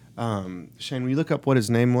 Shane, will you look up what his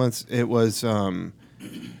name was? It was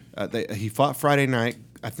he fought Friday night.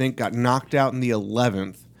 I think got knocked out in the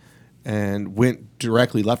 11th and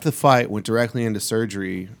left the fight, went directly into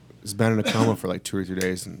surgery. Has been in a coma for like 2 or 3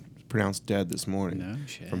 days and pronounced dead this morning No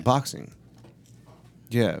shit. from boxing.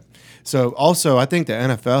 Yeah. So also, I think the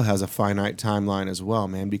NFL has a finite timeline as well,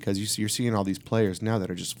 man, because you're seeing all these players now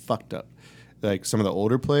that are just fucked up. Like some of the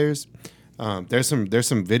older players. There's some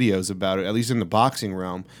videos about it, at least in the boxing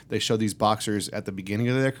realm. They show these boxers at the beginning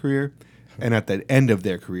of their career and at the end of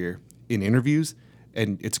their career in interviews,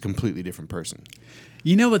 and it's a completely different person.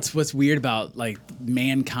 You know what's weird about like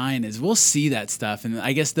mankind is we'll see that stuff, and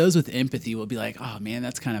I guess those with empathy will be like, "Oh man,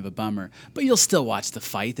 that's kind of a bummer." But you'll still watch the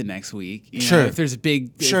fight the next week. You know, Sure. if there's a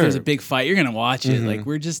big fight, you're gonna watch it. Like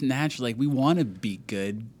we're just natural. Like we want to be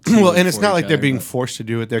good too. Well, and it's for not each like they're other, being but- forced to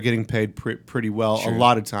do it. They're getting paid pretty well Sure. a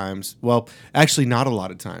lot of times. Well, actually, not a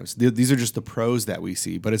lot of times. These are just the pros that we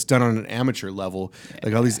see, but it's done on an amateur level.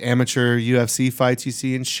 Like all these amateur UFC fights you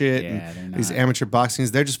see and shit, Yeah, they're and these not. amateur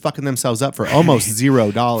boxings, they're just fucking themselves up for almost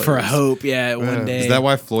 $0 for a hope. Yeah, one day. Is that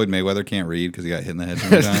why Floyd Mayweather can't read because he got hit in the head too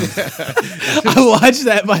many times? I watched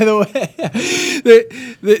that, by the way.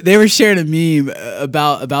 They were sharing a meme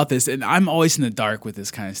about this, and I'm always in the dark with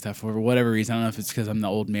this kind of stuff for whatever reason. I don't know if it's because I'm the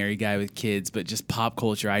old married guy with kids, but just pop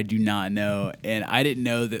culture, I do not know. And I didn't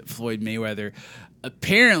know that Floyd Mayweather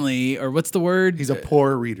apparently, or what's the word? He's a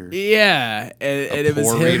poor reader. Yeah, and it was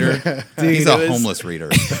Poor him. reader. Dude, He's a homeless reader.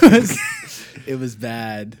 It was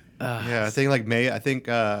bad. Yeah, I think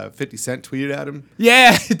 50 Cent tweeted at him.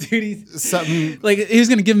 Yeah, dude, he's Something like he was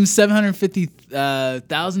gonna give him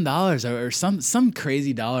 $750,000 or some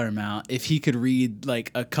crazy dollar amount if he could read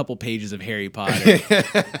like a couple pages of Harry Potter.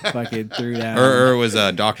 Fucking threw down. or it was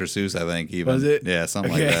Dr. Seuss, I think. Even. Was it? Yeah,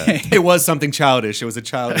 something Okay. like that. it was something childish. It was a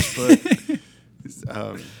childish book.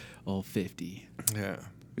 Old 50. Yeah.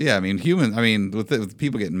 Yeah, I mean, with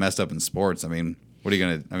people getting messed up in sports, I mean, what are you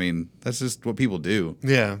going to, I mean, that's just what people do.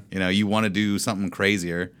 Yeah. You know, you want to do something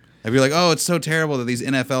crazier. Like, you're like, oh, it's so terrible that these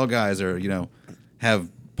NFL guys are, have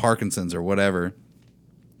Parkinson's or whatever.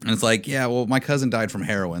 And it's like, yeah, well, my cousin died from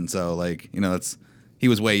heroin. So, like, he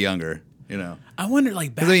was way younger, I wonder,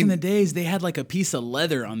 like, back I mean- in the days, they had like a piece of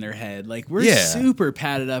leather on their head. Like, we're Yeah. super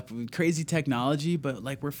padded up with crazy technology, but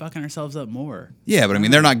like, we're fucking ourselves up more. Yeah, but I mean,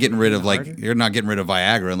 they're not getting rid of, Harder? you're not getting rid of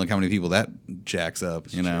Viagra. And look how many people that jacks up,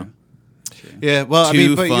 Yeah, well,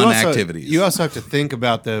 Two but fun activities. You also have to think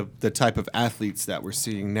about the type of athletes that we're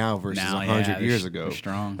seeing now versus Now, 100 yeah, years they're- ago. they're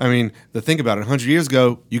strong. I mean, think about it. 100 years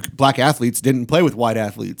ago, black athletes didn't play with white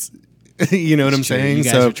athletes. You know what I'm It's true. saying? You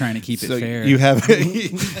guys are trying to keep it fair. You have,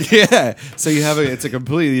 yeah. So it's a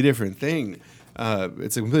completely different thing.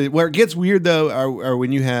 Where it gets weird though are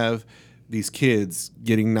when you have these kids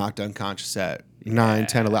getting knocked unconscious at 9,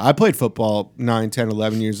 10, 11. I played football 9, 10,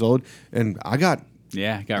 11 years old, and I got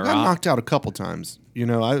got rocked knocked out a couple times.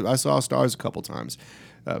 I saw stars a couple times.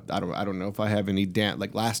 I don't know if I have any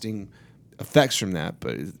lasting effects from that,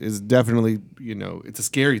 but it's definitely it's a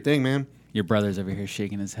scary thing, man. Your brother's over here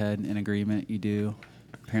shaking his head in agreement. You do.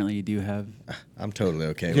 Apparently, you do have. I'm totally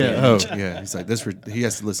okay with Yeah. it. Oh, yeah. He's like this. He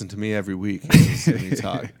has to listen to me every week. He has to listen to me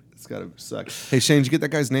talk. It's gotta suck. Hey Shane, did you get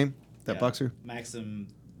that guy's name? That boxer? Maxim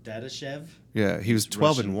Dadashev. Yeah, he was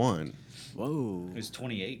 12-1. Whoa. He was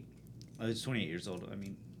 28. Oh, he's 28 years old. I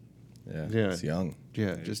mean, Yeah, Yeah. it's young.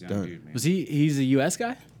 Yeah, he's just a young done. dude, man. Was he's a U.S.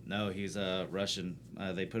 guy? No, he's Russian.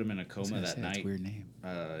 They put him in a coma that That's a night. weird name.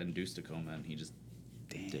 Induced a coma, and he just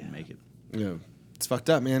didn't make it. Yeah, it's fucked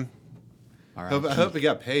up, man. All I right. hope he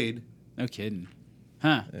got paid. No kidding.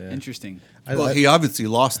 Huh. Yeah. Interesting. Well, he obviously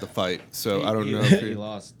lost the fight, so I don't know. If He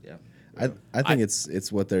lost. Yeah. I think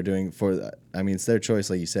it's what they're doing for. I mean, it's their choice,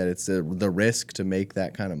 like you said. It's the risk to make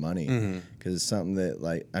that kind of money because it's something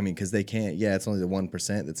that because they can't. Yeah, it's only the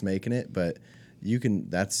 1% that's making it, but you can.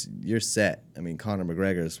 You're set. I mean, Conor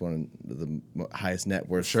McGregor is one of the highest net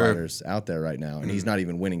worth fighters out there right now, and he's not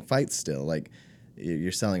even winning fights still. Like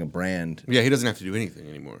you're selling a brand, Yeah, he doesn't have to do anything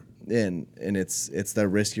anymore. and it's the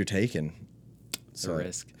risk you're taking. The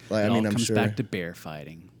risk. Like, It all I'm comes sure. back to bear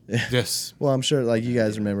fighting. Yes. Well, I'm sure, like you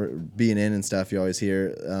guys remember being in and stuff. You always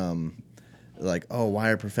hear, like, "Oh, why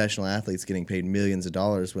are professional athletes getting paid millions of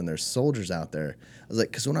dollars when there's soldiers out there?" I was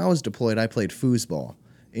like, "Because when I was deployed, I played foosball.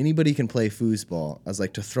 Anybody can play foosball." I was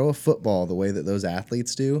like, "To throw a football the way that those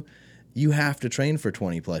athletes do, you have to train for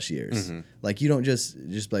 20 plus years. Like, you don't just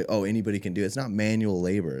be like, oh, anybody can do it. It's not manual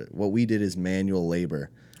labor. What we did is manual labor,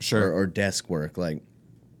 or desk work. Like,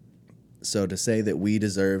 so to say that we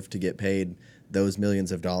deserve to get paid those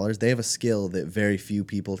millions of dollars, they have a skill that very few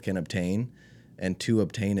people can obtain, and to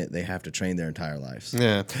obtain it, they have to train their entire lives.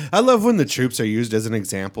 Yeah, I love when the troops are used as an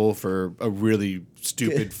example for a really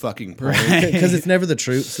stupid fucking point. Because it's never the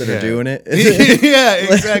troops that are doing it. Yeah,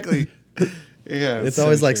 exactly. Yeah, It's so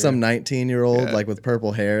always like true. some 19-year-old like with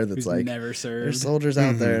purple hair that's Who's like, never served. there's soldiers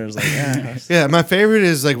out there. It's like, yeah. Yeah, my favorite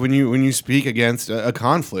is like when you speak against a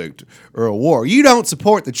conflict or a war, you don't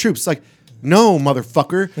support the troops. Like, no,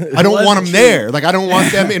 motherfucker, I don't want them there. Like, I don't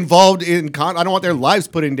want them involved in. I don't want their lives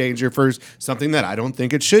put in danger for something that I don't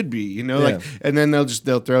think it should be. You know, like, and then they'll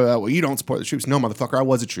throw out, well, you don't support the troops. No, motherfucker, I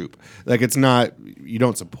was a troop. Like, it's not you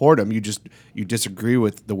don't support them. You disagree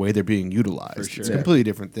with the way they're being utilized. For sure. It's a completely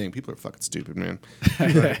different thing. People are fucking stupid, man.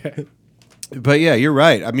 But yeah, you're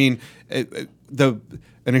right. I mean, an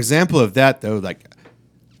example of that though, like,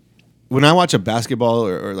 when I watch a basketball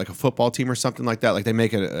or like a football team or something like that, like they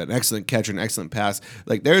make an excellent catch or an excellent pass,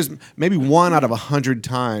 like there's maybe 1 out of 100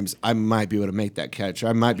 times I might be able to make that catch. Or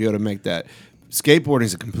I might be able to make that. Skateboarding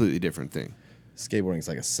is a completely different thing. Skateboarding is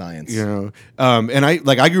like a science. You know, and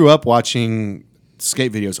I grew up watching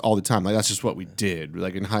skate videos all the time. Like that's just what we did.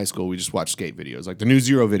 Like in high school, we just watched skate videos, like the new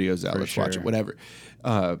Zero videos out. Let's watch it, whatever.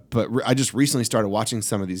 But I just recently started watching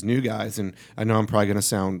some of these new guys, and I know I'm probably going to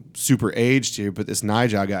sound super aged here, but this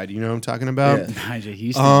Nija guy, do you know what I'm talking about? Yeah. Nija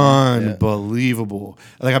Houston. Unbelievable.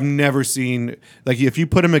 Like I've never seen, like if you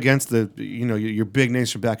put him against the, your big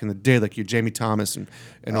names from back in the day, like your Jamie Thomas and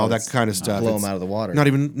all that kind of stuff. Blow him out of the water. Not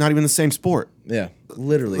even the same sport. Yeah,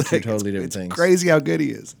 literally two totally different things. Crazy how good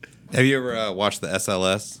he is. Have you ever watched the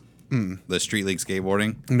SLS, the Street League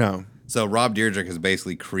Skateboarding? No. So Rob Dyrdek has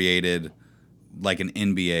basically created like an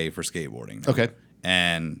NBA for skateboarding. Okay.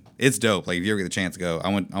 And it's dope. Like if you ever get the chance to go, I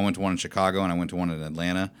went to one in Chicago and I went to one in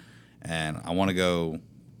Atlanta, and I want to go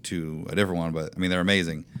to a different one, but I mean they're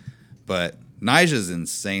amazing. But Nija's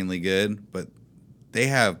insanely good, but they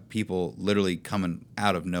have people literally coming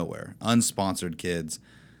out of nowhere, unsponsored kids,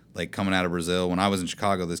 like coming out of Brazil. When I was in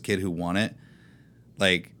Chicago, this kid who won it,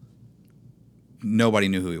 like nobody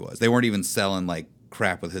knew who he was. They weren't even selling like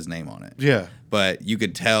crap with his name on it. Yeah. But you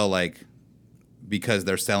could tell like because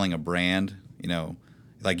they're selling a brand,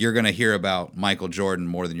 like you're going to hear about Michael Jordan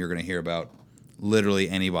more than you're going to hear about literally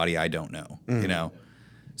anybody I don't know,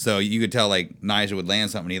 So you could tell like Nija would land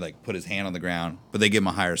something, he'd like put his hand on the ground, but they give him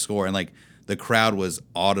a higher score. And like the crowd was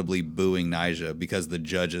audibly booing Nija because the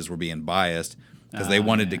judges were being biased because they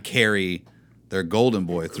wanted to carry their golden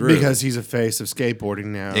boy through. Because he's a face of skateboarding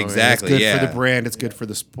now. Exactly, It's good for the brand. It's good for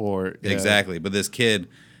the sport. Yeah. Exactly. But this kid,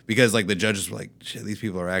 because like the judges were like, shit, these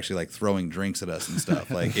people are actually like throwing drinks at us and stuff.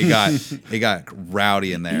 Like it got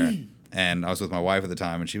rowdy in there. And I was with my wife at the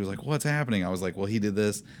time, and she was like, "What's happening?" I was like, "Well, he did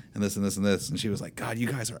this and this and this and this," and she was like, "God, you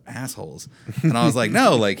guys are assholes." And I was like,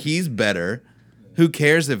 "No, like he's better. Who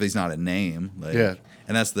cares if he's not a name?" Like, yeah.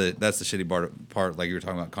 And that's the shitty part. Like you were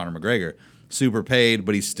talking about Conor McGregor, super paid,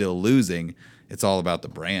 but he's still losing. It's all about the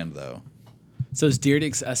brand, though. So is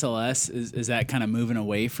Dyrdek's SLS, is that kind of moving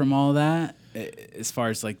away from all that as far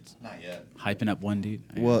as like Not yet. hyping up one dude?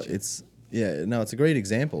 Well, it's a great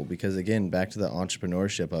example because again, back to the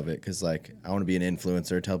entrepreneurship of it. Because like I want to be an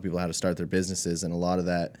influencer, tell people how to start their businesses, and a lot of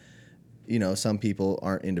that, some people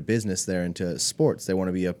aren't into business; they're into sports. They want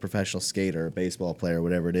to be a professional skater, a baseball player,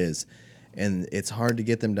 whatever it is, and it's hard to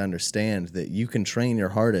get them to understand that you can train your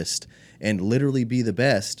hardest and literally be the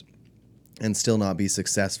best and still not be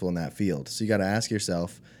successful in that field. So you got to ask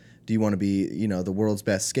yourself, do you want to be, the world's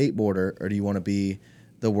best skateboarder, or do you want to be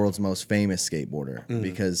the world's most famous skateboarder?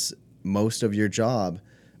 Because most of your job,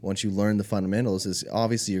 once you learn the fundamentals, is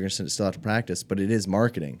obviously you're going to still have to practice, but it is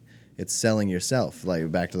marketing. It's selling yourself.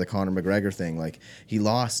 Like back to the Conor McGregor thing, like he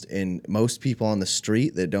lost, and most people on the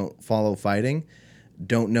street that don't follow fighting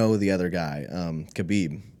don't know the other guy,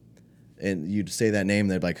 Khabib. And you'd say that name,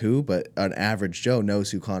 they're like, who? But an average Joe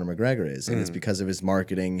knows who Conor McGregor is. And it's because of his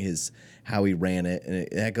marketing, how he ran it. And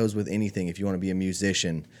that goes with anything. If you want to be a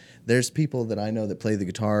musician, there's people that I know that play the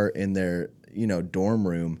guitar in their, dorm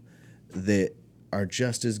room that are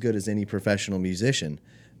just as good as any professional musician.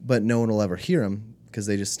 But no one will ever hear them because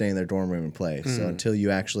they just stay in their dorm room and play. So until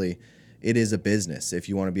you actually, it is a business. If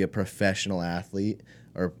you want to be a professional athlete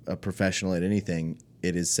or a professional at anything,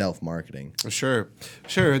 it is self-marketing. Sure.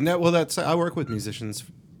 And I work with musicians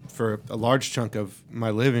for a large chunk of my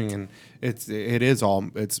living, and it's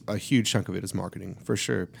a huge chunk of it is marketing for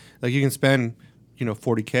sure. Like you can spend,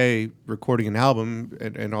 $40K recording an album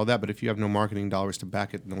and all that, but if you have no marketing dollars to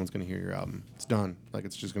back it, no one's going to hear your album. It's done. Like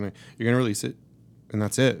you're going to release it, and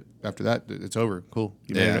that's it. After that, it's over. Cool.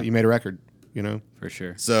 You made a record, For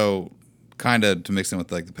sure. So kind of to mix in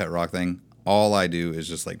with like the pet rock thing, all I do is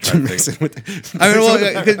just like try to figure.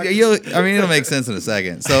 It'll make sense in a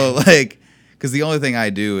second. So like, because the only thing I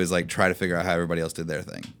do is like try to figure out how everybody else did their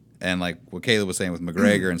thing, and like what Caleb was saying with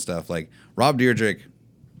McGregor and stuff. Like Rob Dyrdek,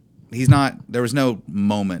 there was no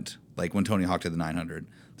moment like when Tony Hawk did the 900.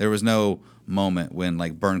 There was no moment when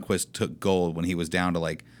like Burnquist took gold when he was down to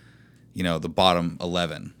like, the bottom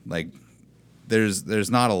 11. Like there's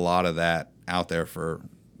not a lot of that out there for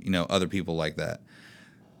other people like that.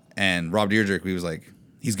 And Rob Dyrdek, he was like,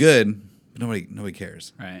 he's good, but nobody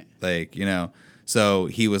cares. Right. Like, so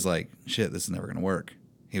he was like, shit, this is never gonna work.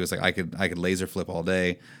 He was like, I could laser flip all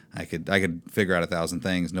day. I could figure out 1,000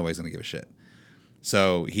 things. Nobody's gonna give a shit.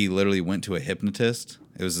 So he literally went to a hypnotist.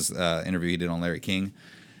 It was this interview he did on Larry King.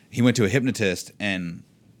 He went to a hypnotist and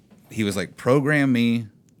he was like, program me.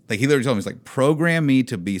 Like he literally told him, he's like, program me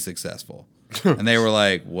to be successful. And they were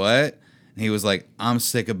like, what? And He was like, I'm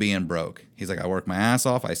sick of being broke. He's like, I work my ass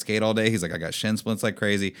off. I skate all day. He's like, I got shin splints like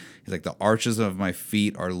crazy. He's like, the arches of my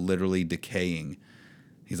feet are literally decaying.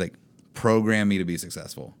 He's like, program me to be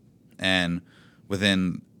successful. And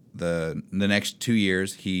within the next 2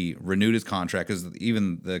 years, he renewed his contract, because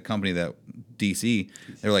even the company that DC,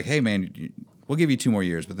 they were like, hey, man, we'll give you 2 more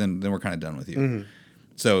years, but then we're kind of done with you. Mm-hmm.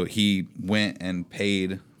 So he went and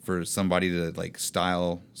paid for somebody to like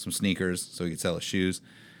style some sneakers so he could sell his shoes.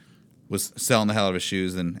 Was selling the hell out of his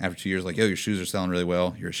shoes, and after 2 years, like, yo, your shoes are selling really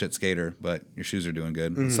well. You're a shit skater, but your shoes are doing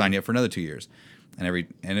good. Mm-hmm. Sign you up for another 2 years, and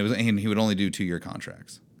he would only do 2-year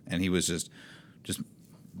contracts, and he was just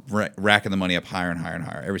racking the money up higher and higher and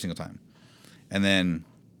higher every single time. And then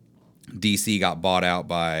DC got bought out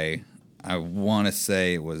by, I want to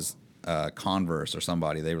say it was Converse or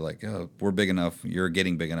somebody. They were like, oh, we're big enough. You're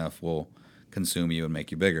getting big enough. We'll consume you and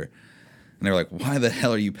make you bigger. And they're like, why the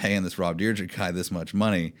hell are you paying this Rob Dyrdek guy this much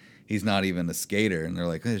money? He's not even a skater. And they're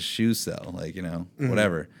like, his shoes sell, like,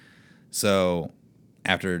 whatever. So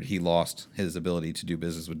after he lost his ability to do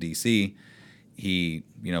business with DC, he,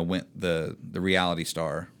 went the reality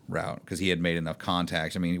star route, because he had made enough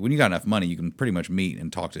contacts. I mean, when you got enough money, you can pretty much meet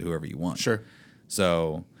and talk to whoever you want. Sure.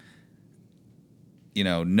 So,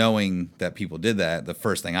 knowing that people did that, the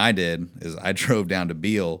first thing I did is I drove down to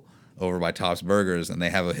Beale over by Tops Burgers, and they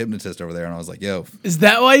have a hypnotist over there, and I was like, yo. Is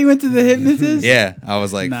that why you went to the hypnotist? Yeah. I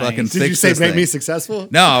was like, nice. fucking Did fix you say this make thing. me successful?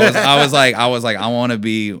 No, I was like, I want to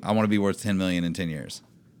be worth $10 million in 10 years.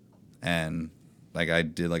 And like, I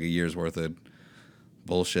did like a year's worth of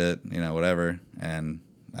bullshit, whatever. And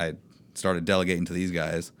I started delegating to these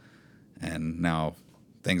guys, and now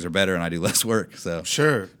things are better and I do less work. So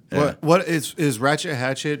sure. Yeah. What is Ratchet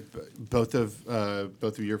Hatchet both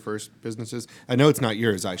of your first businesses? I know it's not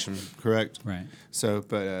yours, Isham, correct? Right. So,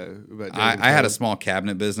 but I had a small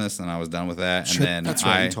cabinet business, and I was done with that. And then that's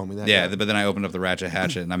right. You told me that. Yeah, but then I opened up the Ratchet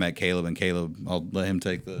Hatchet, and I met Caleb. And Caleb, I'll let him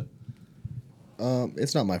take the.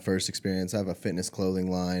 It's not my first experience. I have a fitness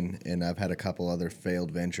clothing line, and I've had a couple other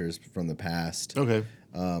failed ventures from the past. Okay.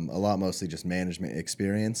 A lot mostly just management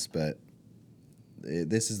experience, but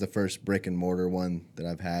this is the first brick and mortar one that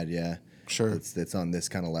I've had. Yeah, sure. It's on this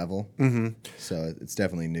kind of level. Mm-hmm. So it's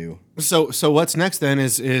definitely new. So what's next then?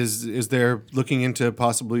 Is there looking into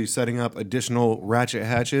possibly setting up additional Ratchet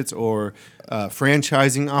Hatchets or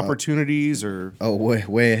franchising opportunities or? Oh,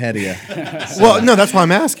 way ahead of you. Well, no, that's why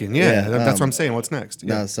I'm asking. Yeah, that's what I'm saying. What's next?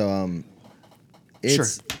 Yeah. No, so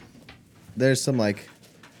it's there's some I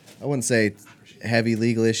wouldn't say heavy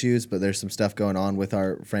legal issues, but there's some stuff going on with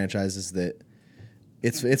our franchises that.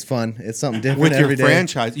 It's fun. It's something different with every day. Your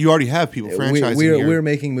franchise. You already have people franchising here. We're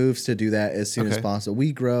making moves to do that as soon as possible.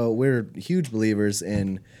 We grow. We're huge believers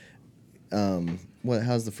in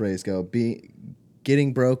how's the phrase go?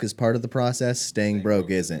 Getting broke is part of the process. Staying broke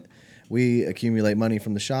isn't. We accumulate money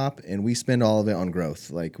from the shop, and we spend all of it on growth.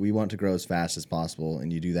 Like, we want to grow as fast as possible,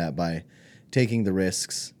 and you do that by taking the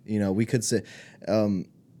risks. We could say,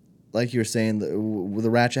 like you were saying, with the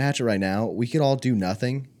Ratchet Hatchet right now, we could all do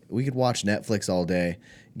nothing. We could watch Netflix all day,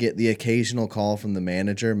 get the occasional call from the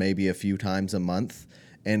manager maybe a few times a month,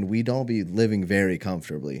 and we'd all be living very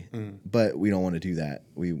comfortably. But we don't want to do that.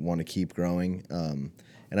 We want to keep growing. And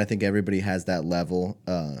I think everybody has that level.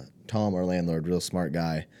 Tom, our landlord, real smart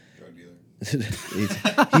guy. Drug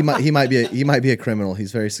dealer. he might be a criminal.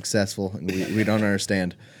 He's very successful, and we don't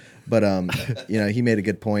understand. But he made a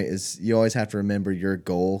good point. Is you always have to remember your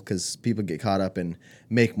goal, because people get caught up in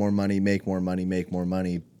make more money.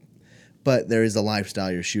 But there is a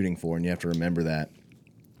lifestyle you're shooting for, and you have to remember that.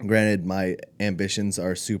 Granted, my ambitions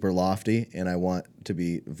are super lofty, and I want to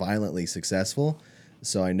be violently successful.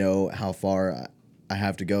 So I know how far I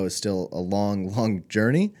have to go is still a long, long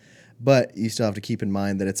journey. But you still have to keep in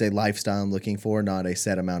mind that it's a lifestyle I'm looking for, not a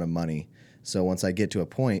set amount of money. So once I get to a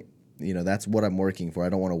point, that's what I'm working for. I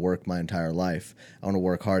don't want to work my entire life. I want to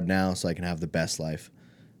work hard now so I can have the best life.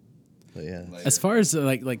 But yeah. As far as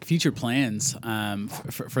like future plans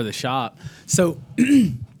for the shop, so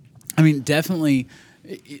I mean, definitely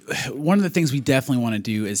one of the things we definitely want to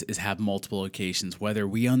do is have multiple locations, whether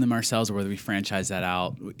we own them ourselves or whether we franchise that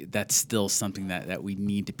out. That's still something that we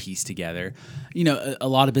need to piece together. A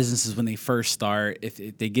lot of businesses, when they first start, if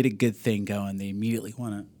they get a good thing going, they immediately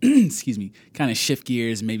want to, kind of shift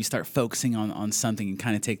gears and maybe start focusing on something and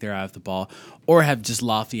kind of take their eye off the ball, or have just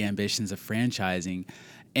lofty ambitions of franchising.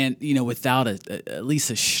 And without at least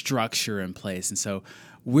a structure in place, and so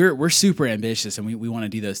we're super ambitious, and we want to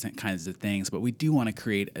do those kinds of things, but we do want to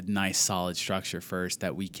create a nice, solid structure first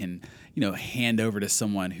that we can hand over to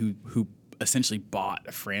someone who essentially bought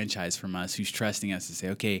a franchise from us, who's trusting us to say,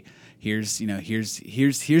 okay, here's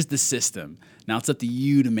the system. Now it's up to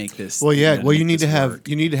you to make this. Well, yeah. Well, you need work.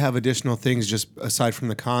 to have additional things just aside from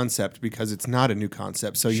the concept, because it's not a new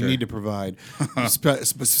concept. So you need to provide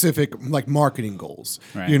specific like marketing goals.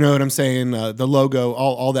 Right. You know what I'm saying? The logo,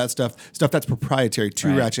 all that stuff that's proprietary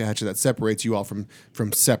to Ratchet Hatchet, that separates you all from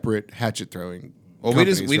separate hatchet throwing. Well, we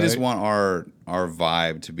just right? want our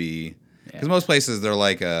vibe to be, because most places they're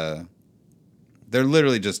like they're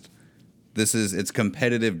literally just, it's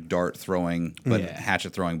competitive dart throwing but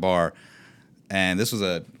hatchet throwing bar. And this was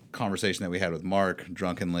a conversation that we had with Mark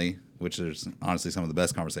drunkenly, which is honestly some of the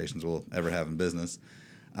best conversations we'll ever have in business.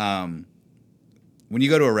 When you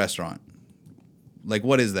go to a restaurant, like,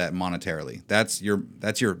 what is that monetarily? That's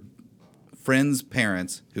your friends'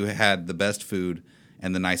 parents who had the best food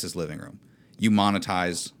and the nicest living room. You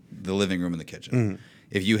monetize the living room and the kitchen. Mm-hmm.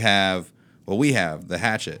 If you have, we have the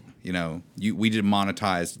hatchet. We did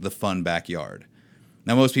monetize the fun backyard.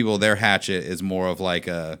 Now, most people, their hatchet is more of like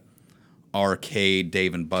a arcade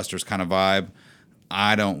Dave and Buster's kind of vibe.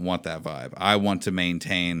 I don't want that vibe. I want to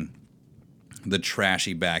maintain the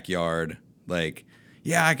trashy backyard. Like,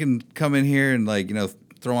 yeah, I can come in here and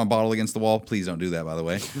throw my bottle against the wall. Please don't do that, by the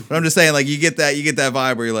way. But I'm just saying, like, you get that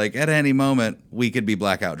vibe where you're like, at any moment we could be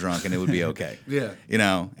blackout drunk and it would be okay.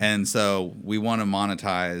 Yeah. And so we want to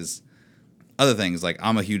monetize other things. Like,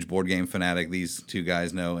 I'm a huge board game fanatic. These two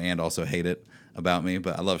guys know and also hate it about me,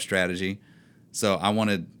 but I love strategy. So I want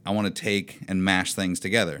to take and mash things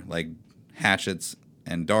together. Like, hatchets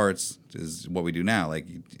and darts is what we do now. Like,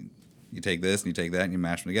 you take this and you take that and you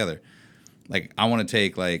mash them together. Like, I want to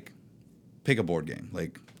take, like, pick a board game,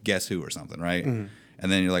 like Guess Who or something, right? Mm-hmm.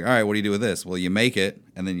 And then you're like, all right, what do you do with this? Well, you make it,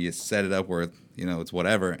 and then you set it up where, it's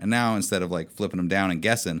whatever. And now instead of, like, flipping them down and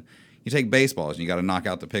guessing, you take baseballs and you got to knock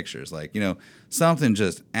out the pictures. Like, something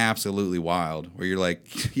just absolutely wild where you're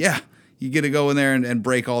like, yeah, you get to go in there and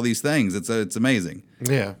break all these things. It's amazing.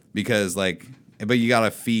 Yeah. Because, like, but you got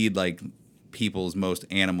to feed, like, people's most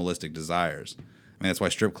animalistic desires. I mean, that's why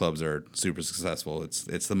strip clubs are super successful.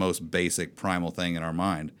 It's the most basic, primal thing in our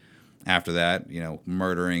mind. After that,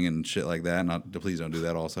 murdering and shit like that. Please don't do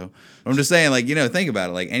that also. But I'm just saying, like, think about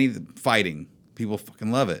it. Like, any fighting, people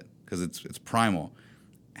fucking love it because it's primal.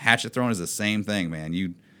 Hatchet throwing is the same thing, man.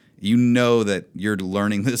 You know that you're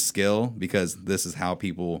learning this skill because this is how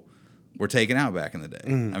people were taken out back in the day.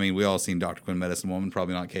 I mean, we all seen Dr. Quinn Medicine Woman,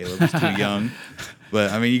 probably not Caleb, he's too young.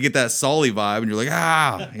 But, I mean, you get that Sully vibe, and you're like,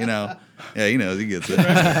 Yeah, he knows, he gets it.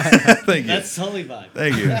 Thank you. That's Sully vibe.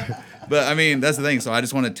 Thank you. But, I mean, that's the thing. So I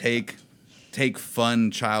just want to take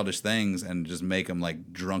fun, childish things and just make them,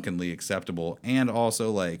 like, drunkenly acceptable and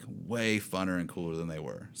also, like, way funner and cooler than they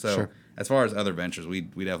were. So as far as other ventures, we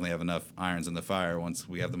definitely have enough irons in the fire once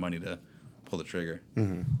we have the money to pull the trigger.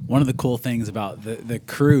 Mm-hmm. One of the cool things about the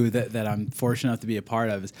crew that I'm fortunate enough to be a part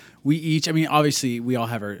of is we each, I mean, obviously we all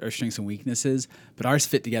have our strengths and weaknesses, but ours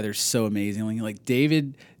fit together so amazingly. Like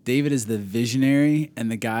David is the visionary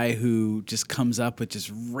and the guy who just comes up with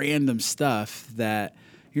just random stuff that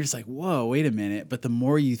you're just like, whoa, wait a minute. But the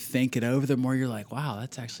more you think it over, the more you're like, wow,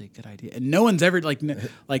 that's actually a good idea. And no one's ever I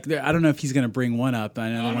don't know if he's going to bring one up. I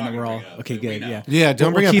know the one that we're all, okay, good, yeah. Yeah,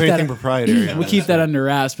 don't bring up anything proprietary. We'll keep that under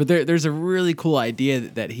wraps. But there's a really cool idea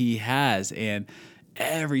that he has. And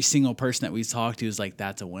every single person that we talked to is like,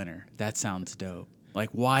 that's a winner. That sounds dope.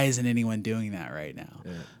 Like, why isn't anyone doing that right now?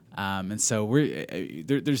 Yeah. And so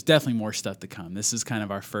there's definitely more stuff to come. This is kind of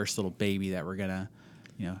our first little baby that we're going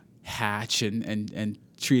to, hatch and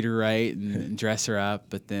treat her right and dress her up,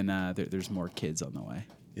 but then there's more kids on the way.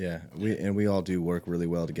 Yeah, we all do work really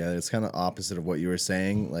well together. It's kind of opposite of what you were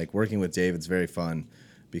saying. Like, working with David's very fun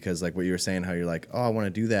because, like, what you were saying, how you're like, oh, I want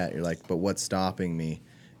to do that. You're like, but what's stopping me?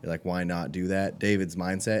 You're like, why not do that? David's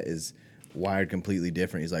mindset is wired completely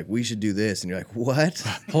different. He's like, we should do this, and you're like, what?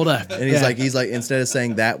 Hold up. And he's like, instead of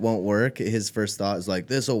saying that won't work, his first thought is like,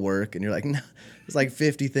 this will work, and you're like, no. It's like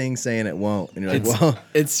 50 things saying it won't, and you're like, well,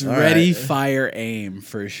 it's ready, fire, aim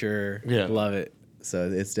for sure. Yeah, love it.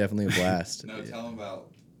 So it's definitely a blast. No, tell them about.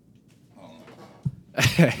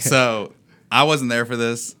 So I wasn't there for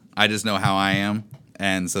this. I just know how I am,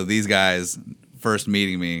 and so these guys first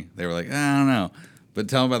meeting me, they were like, I don't know, but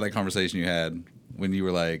tell them about that conversation you had when you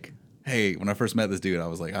were like, hey, when I first met this dude, I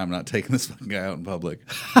was like, I'm not taking this fucking guy out in public.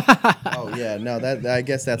 Oh, yeah. No, that I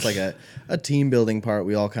guess that's like a team building part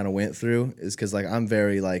we all kind of went through is because, like, I'm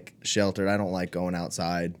very, like, sheltered. I don't like going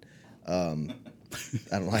outside. I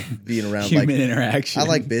don't like being around human interaction. I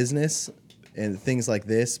like business and things like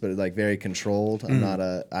this, but, like, very controlled. I'm not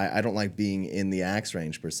I don't like being in the axe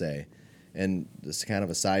range per se. And just kind of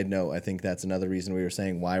a side note, I think that's another reason we were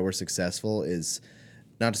saying why we're successful is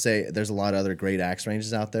not to say there's a lot of other great axe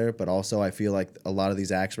ranges out there, but also I feel like a lot of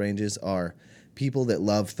these axe ranges are people that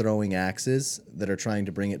love throwing axes that are trying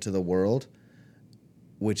to bring it to the world,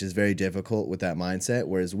 which is very difficult with that mindset,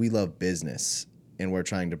 whereas we love business and we're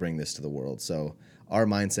trying to bring this to the world. So our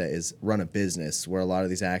mindset is run a business, where a lot of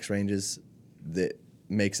these axe ranges that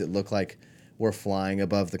makes it look like we're flying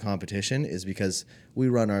above the competition is because we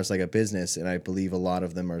run ours like a business, and I believe a lot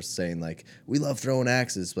of them are saying like, we love throwing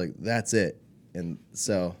axes, like that's it. And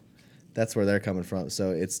so that's where they're coming from.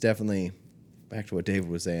 So it's definitely back to what David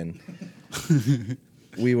was saying. I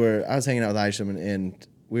was hanging out with Isham and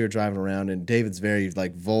we were driving around, and David's very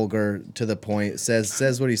like vulgar, to the point,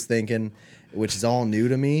 says what he's thinking, which is all new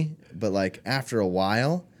to me. But like after a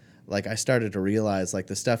while, like I started to realize like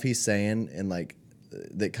the stuff he's saying and like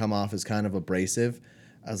that come off as kind of abrasive.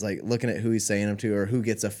 I was like looking at who he's saying them to, or who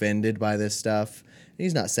gets offended by this stuff.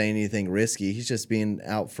 He's not saying anything risky. He's just being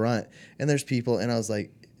out front. And there's people, and I was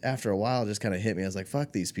like, after a while, it just kind of hit me. I was like,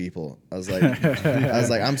 fuck these people. I was like,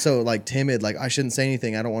 I'm so like timid. Like I shouldn't say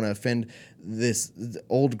anything. I don't want to offend this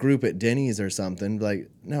old group at Denny's or something. Like,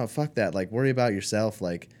 no, fuck that. Like, worry about yourself.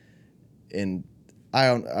 Like, and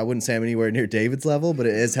I wouldn't say I'm anywhere near David's level, but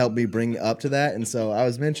it has helped me bring up to that. And so I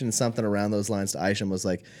was mentioning something around those lines to Isham. Was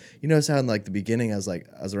like, you notice how in like the beginning, I was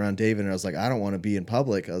around David, and I was like, I don't want to be in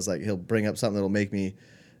public. I was like, he'll bring up something that'll make me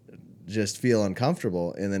just feel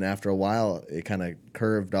uncomfortable. And then after a while, it kind of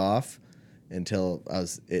curved off until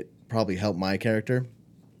it probably helped my character.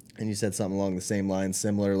 And you said something along the same lines,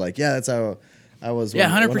 similar, like, yeah, that's how I was. Yeah,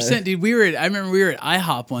 100%, dude. I remember we were at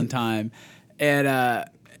IHOP one time, and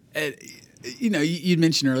you know, you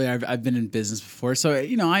mentioned earlier I've been in business before, so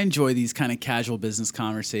you know I enjoy these kind of casual business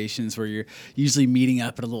conversations where you're usually meeting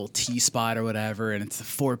up at a little tea spot or whatever, and it's the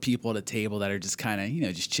 4 people at a table that are just kind of, you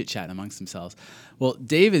know, just chit chatting amongst themselves. Well,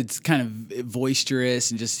 David's kind of boisterous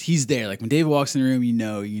and just he's there. Like when David walks in the room, you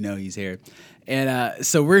know he's here. And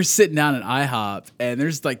so we're sitting down at IHOP, and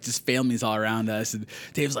there's like just families all around us. And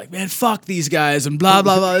Dave's like, "Man, fuck these guys," and blah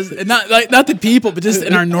blah blah. And not the people, but just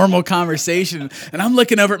in our normal conversation. And I'm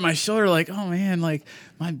looking over at my shoulder, like, "Oh man, like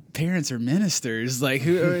my parents are ministers." Like,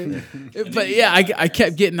 who? But yeah, I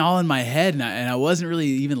kept getting all in my head, and I wasn't really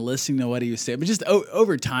even listening to what he was saying. But just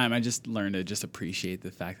over time, I just learned to just appreciate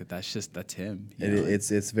the fact that that's him.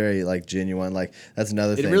 It's very like genuine. Like that's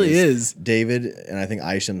another thing. It really is. David, and I think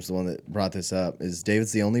Isham's the one that brought this up. Is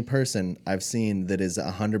David's the only person I've seen that is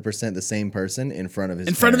 100% the same person in front of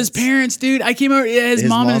his front of his parents, dude. I came over. Yeah, his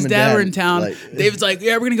mom and his dad were in town. Like, David's like,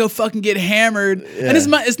 "Yeah, we're gonna go fucking get hammered." Yeah. And it's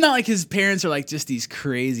not like his parents are like just these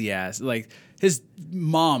crazy ass. Like his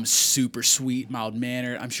mom's super sweet, mild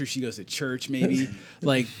mannered. I'm sure she goes to church, maybe.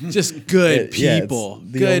 Like just good people,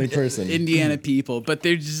 the good only person. Indiana people. But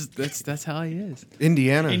they're just that's how he is.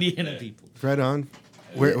 Indiana people. Right on.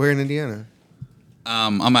 Where in Indiana?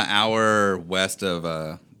 I'm an hour west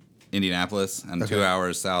of Indianapolis and 2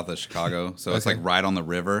 hours south of Chicago, so it's like right on the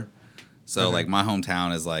river. So like my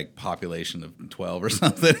hometown is like population of 12 or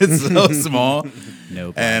something. It's so small.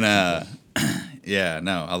 Nope. And yeah,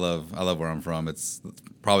 no, I love where I'm from. It's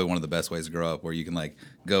probably one of the best ways to grow up, where you can like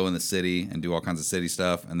go in the city and do all kinds of city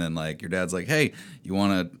stuff, and then like your dad's like, "Hey, you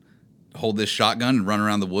want to hold this shotgun and run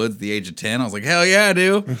around the woods at the age of 10?" I was like, "Hell yeah, I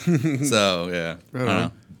do." So yeah, right I don't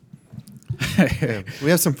know. Yeah. We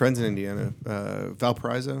have some friends in Indiana.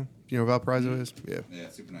 Valparaiso. You know where Valparaiso is? Yeah. Yeah,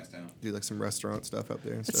 super nice town. Do like some restaurant stuff up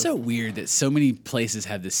there. And It's stuff. so weird that so many places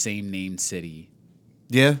have the same named city.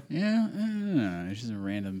 Yeah. Yeah, I don't know. It's just a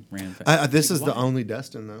random fact. This is the only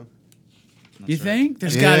Destin though. You think?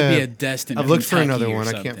 There's got to be a Destin. I've looked for another one.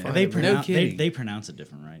 I can't find it. No kidding. They pronounce it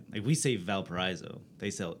different, right? Like we say Valparaiso. They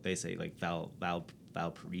say like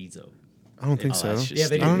Valparaiso. I don't think so. Yeah,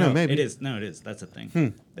 they do. I don't know. No, Maybe it is. No, it is. That's a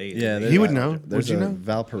thing. He would know. There's Would you know?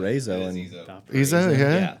 Valparaiso and Izo,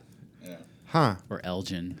 yeah. Huh. Or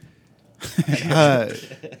Elgin.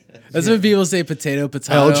 That's when people say potato.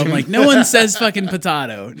 Elgin. I'm like, no one says fucking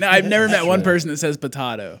potato. No, I've never met one person that says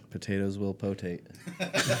potato. potatoes will potate.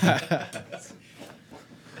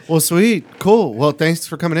 Well, sweet. Cool. Well, thanks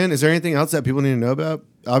for coming in. Is there anything else that people need to know about?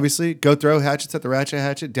 Obviously, go throw hatchets at the Ratchet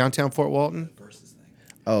Hatchet, downtown Fort Walton.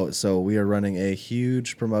 Oh, so we are running a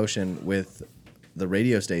huge promotion with the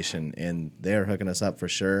radio station, and they're hooking us up for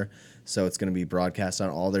sure. So it's going to be broadcast on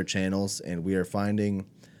all their channels, and we are finding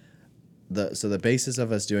the basis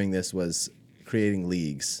of us doing this was creating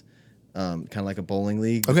leagues, kind of like a bowling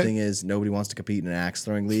league. Okay. The thing is, nobody wants to compete in an axe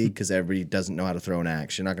throwing league because everybody doesn't know how to throw an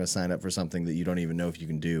axe. You're not going to sign up for something that you don't even know if you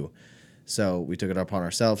can do. So we took it upon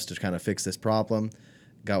ourselves to kind of fix this problem.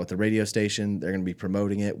 Got with the radio station. They're going to be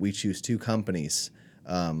promoting it. We choose 2 companies.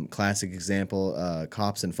 Classic example,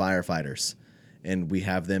 cops and firefighters. And we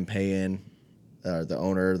have them pay in the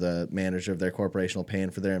owner, the manager of their corporation will pay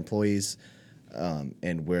in for their employees.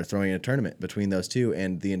 And we're throwing a tournament between those two.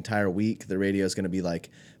 And the entire week, the radio is going to be like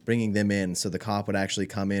bringing them in. So the cop would actually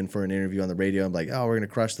come in for an interview on the radio and be like, oh, we're going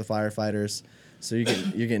to crush the firefighters. So you're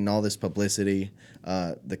getting all this publicity,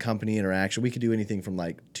 the company interaction. We could do anything from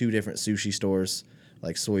like 2 different sushi stores,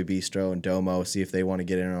 like Soy Bistro and Domo, see if they want to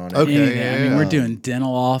get in on it. Okay, I mean, we're doing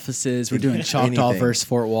dental offices. We're doing Choctaw versus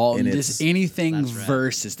Fort Walton. Just anything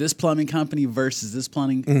versus this plumbing company versus this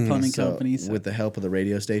plumbing company. So with the help of the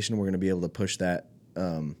radio station, we're going to be able to push that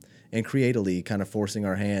and create a league, kind of forcing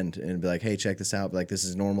our hand and be like, hey, check this out. Like, this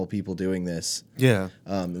is normal people doing this. Yeah.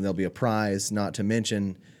 And there'll be a prize, not to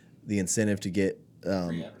mention the incentive to get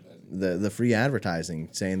the free advertising,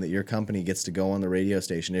 saying that your company gets to go on the radio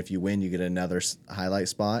station. If you win, you get another highlight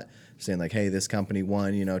spot saying like, hey, this company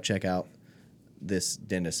won, you know, check out this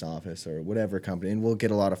dentist office or whatever company. And we'll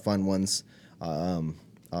get a lot of fun ones.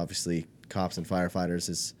 Obviously, cops and firefighters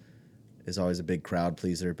is always a big crowd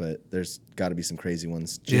pleaser, but there's got to be some crazy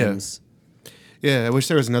ones. Gyms. Yeah, I wish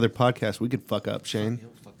there was another podcast we could fuck up, Shane.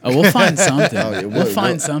 Oh, we'll find something. We'll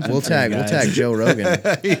find something. We'll tag Joe Rogan.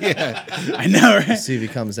 Yeah, I know, right? See if he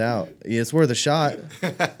comes out. Yeah, it's worth a shot.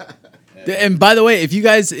 And by the way, if you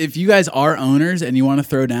guys are owners and you want to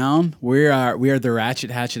throw down, we are the Ratchet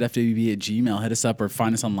Hatchet FWB at Gmail. Hit us up or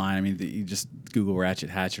find us online. I mean, you just Google Ratchet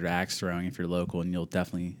Hatchet or axe throwing if you're local, and you'll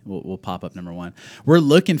definitely we'll pop up number 1. We're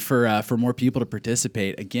looking for more people to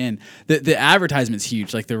participate. Again, the advertisement's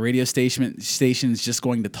huge. Like the radio station's just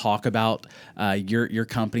going to talk about your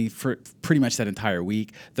company for pretty much that entire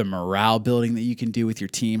week. The morale building that you can do with your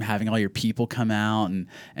team, having all your people come out and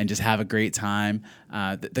just have a great time.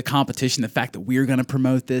 The competition. The fact that we're going to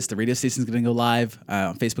promote this, the radio station's going to go live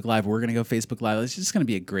on Facebook Live. We're going to go Facebook Live. It's just going to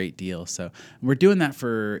be a great deal. So we're doing that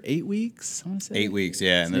for 8 weeks. I want to say 8 weeks,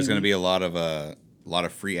 yeah. And there's going to be a lot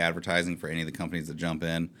of free advertising for any of the companies that jump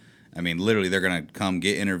in. I mean, literally, they're going to come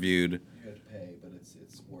get interviewed. You have to pay, but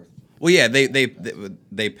it's worth it. Well, yeah,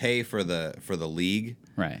 they pay for the league,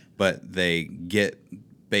 right? But they get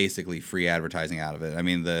basically free advertising out of it. I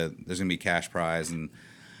mean, there's going to be cash prize and.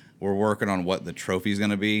 We're working on what the trophy's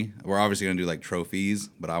going to be. We're obviously going to do, like, trophies,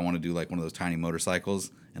 but I want to do, like, one of those tiny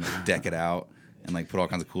motorcycles and, like, deck it out and, like, put all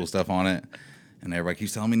kinds of cool stuff on it. And everybody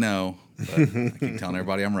keeps telling me no, but I keep telling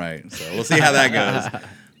everybody I'm right. So we'll see how that goes.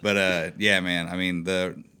 But, yeah, man, I mean,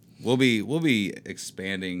 we'll be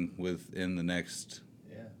expanding within the next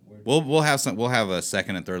we'll have a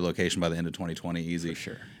second and third location by the end of 2020 easy. For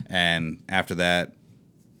sure. And after that,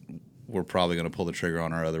 we're probably going to pull the trigger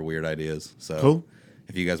on our other weird ideas. So cool.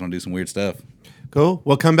 If you guys want to do some weird stuff. Cool.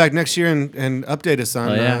 Well, come back next year and update us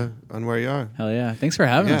on where you are. Hell yeah. Thanks for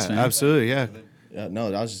having us, man. Absolutely, yeah. No,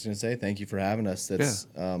 I was just going to say thank you for having us. That's,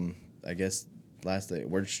 I guess, lastly,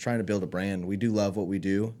 we're just trying to build a brand. We do love what we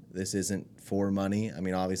do. This isn't for money. I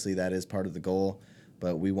mean, obviously, that is part of the goal,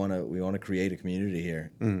 but we want to create a community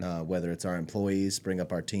here, whether it's our employees, bring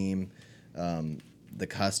up our team, the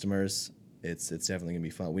customers. It's definitely going to be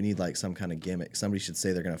fun. We need, like, some kind of gimmick. Somebody should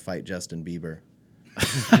say they're going to fight Justin Bieber.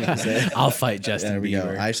 I'll fight Justin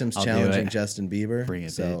Bieber. Isham's challenging Justin Bieber. Bring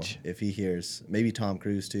it, so bitch. If he hears, maybe Tom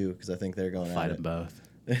Cruise too, because I think they're going fight at them both.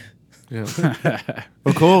 Yeah.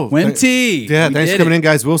 Well, cool. Winty. Yeah, thanks for coming in,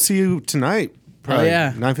 guys. We'll see you tonight. Probably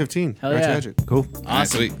 9:15. Hell yeah. Cool.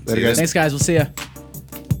 Awesome. Sweet. Later, guys. Thanks, guys. We'll see ya.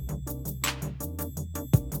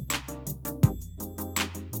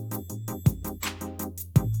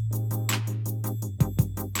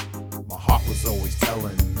 My heart was always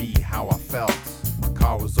telling me how I felt. My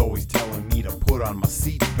car was always telling me to put on my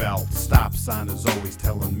seatbelt. Stop sign is always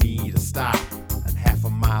telling me to stop. And half a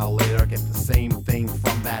mile later, get the same thing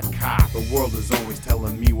from that cop. The world is always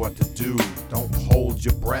telling me what to do. Don't hold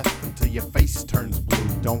your breath until your face turns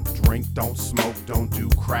blue. Don't drink, don't smoke, don't do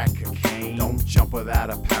crack cocaine. Don't jump without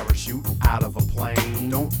a parachute out of a plane.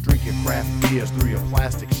 Don't drink your craft beers through your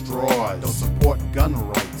plastic straws. Don't support gun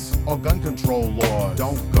rights or gun control laws.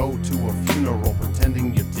 Don't go to a funeral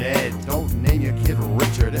pretending you're dead. Don't name your kid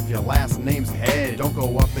Richard if your last name's Head. Don't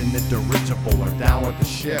go up in the dirigible or down with the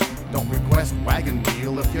ship. Don't request wagon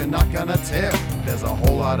wheel if you're not gonna tip. There's a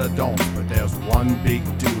whole lot of don'ts, but there's one big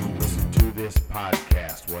do. Listen to this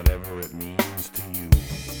podcast, whatever it means to you.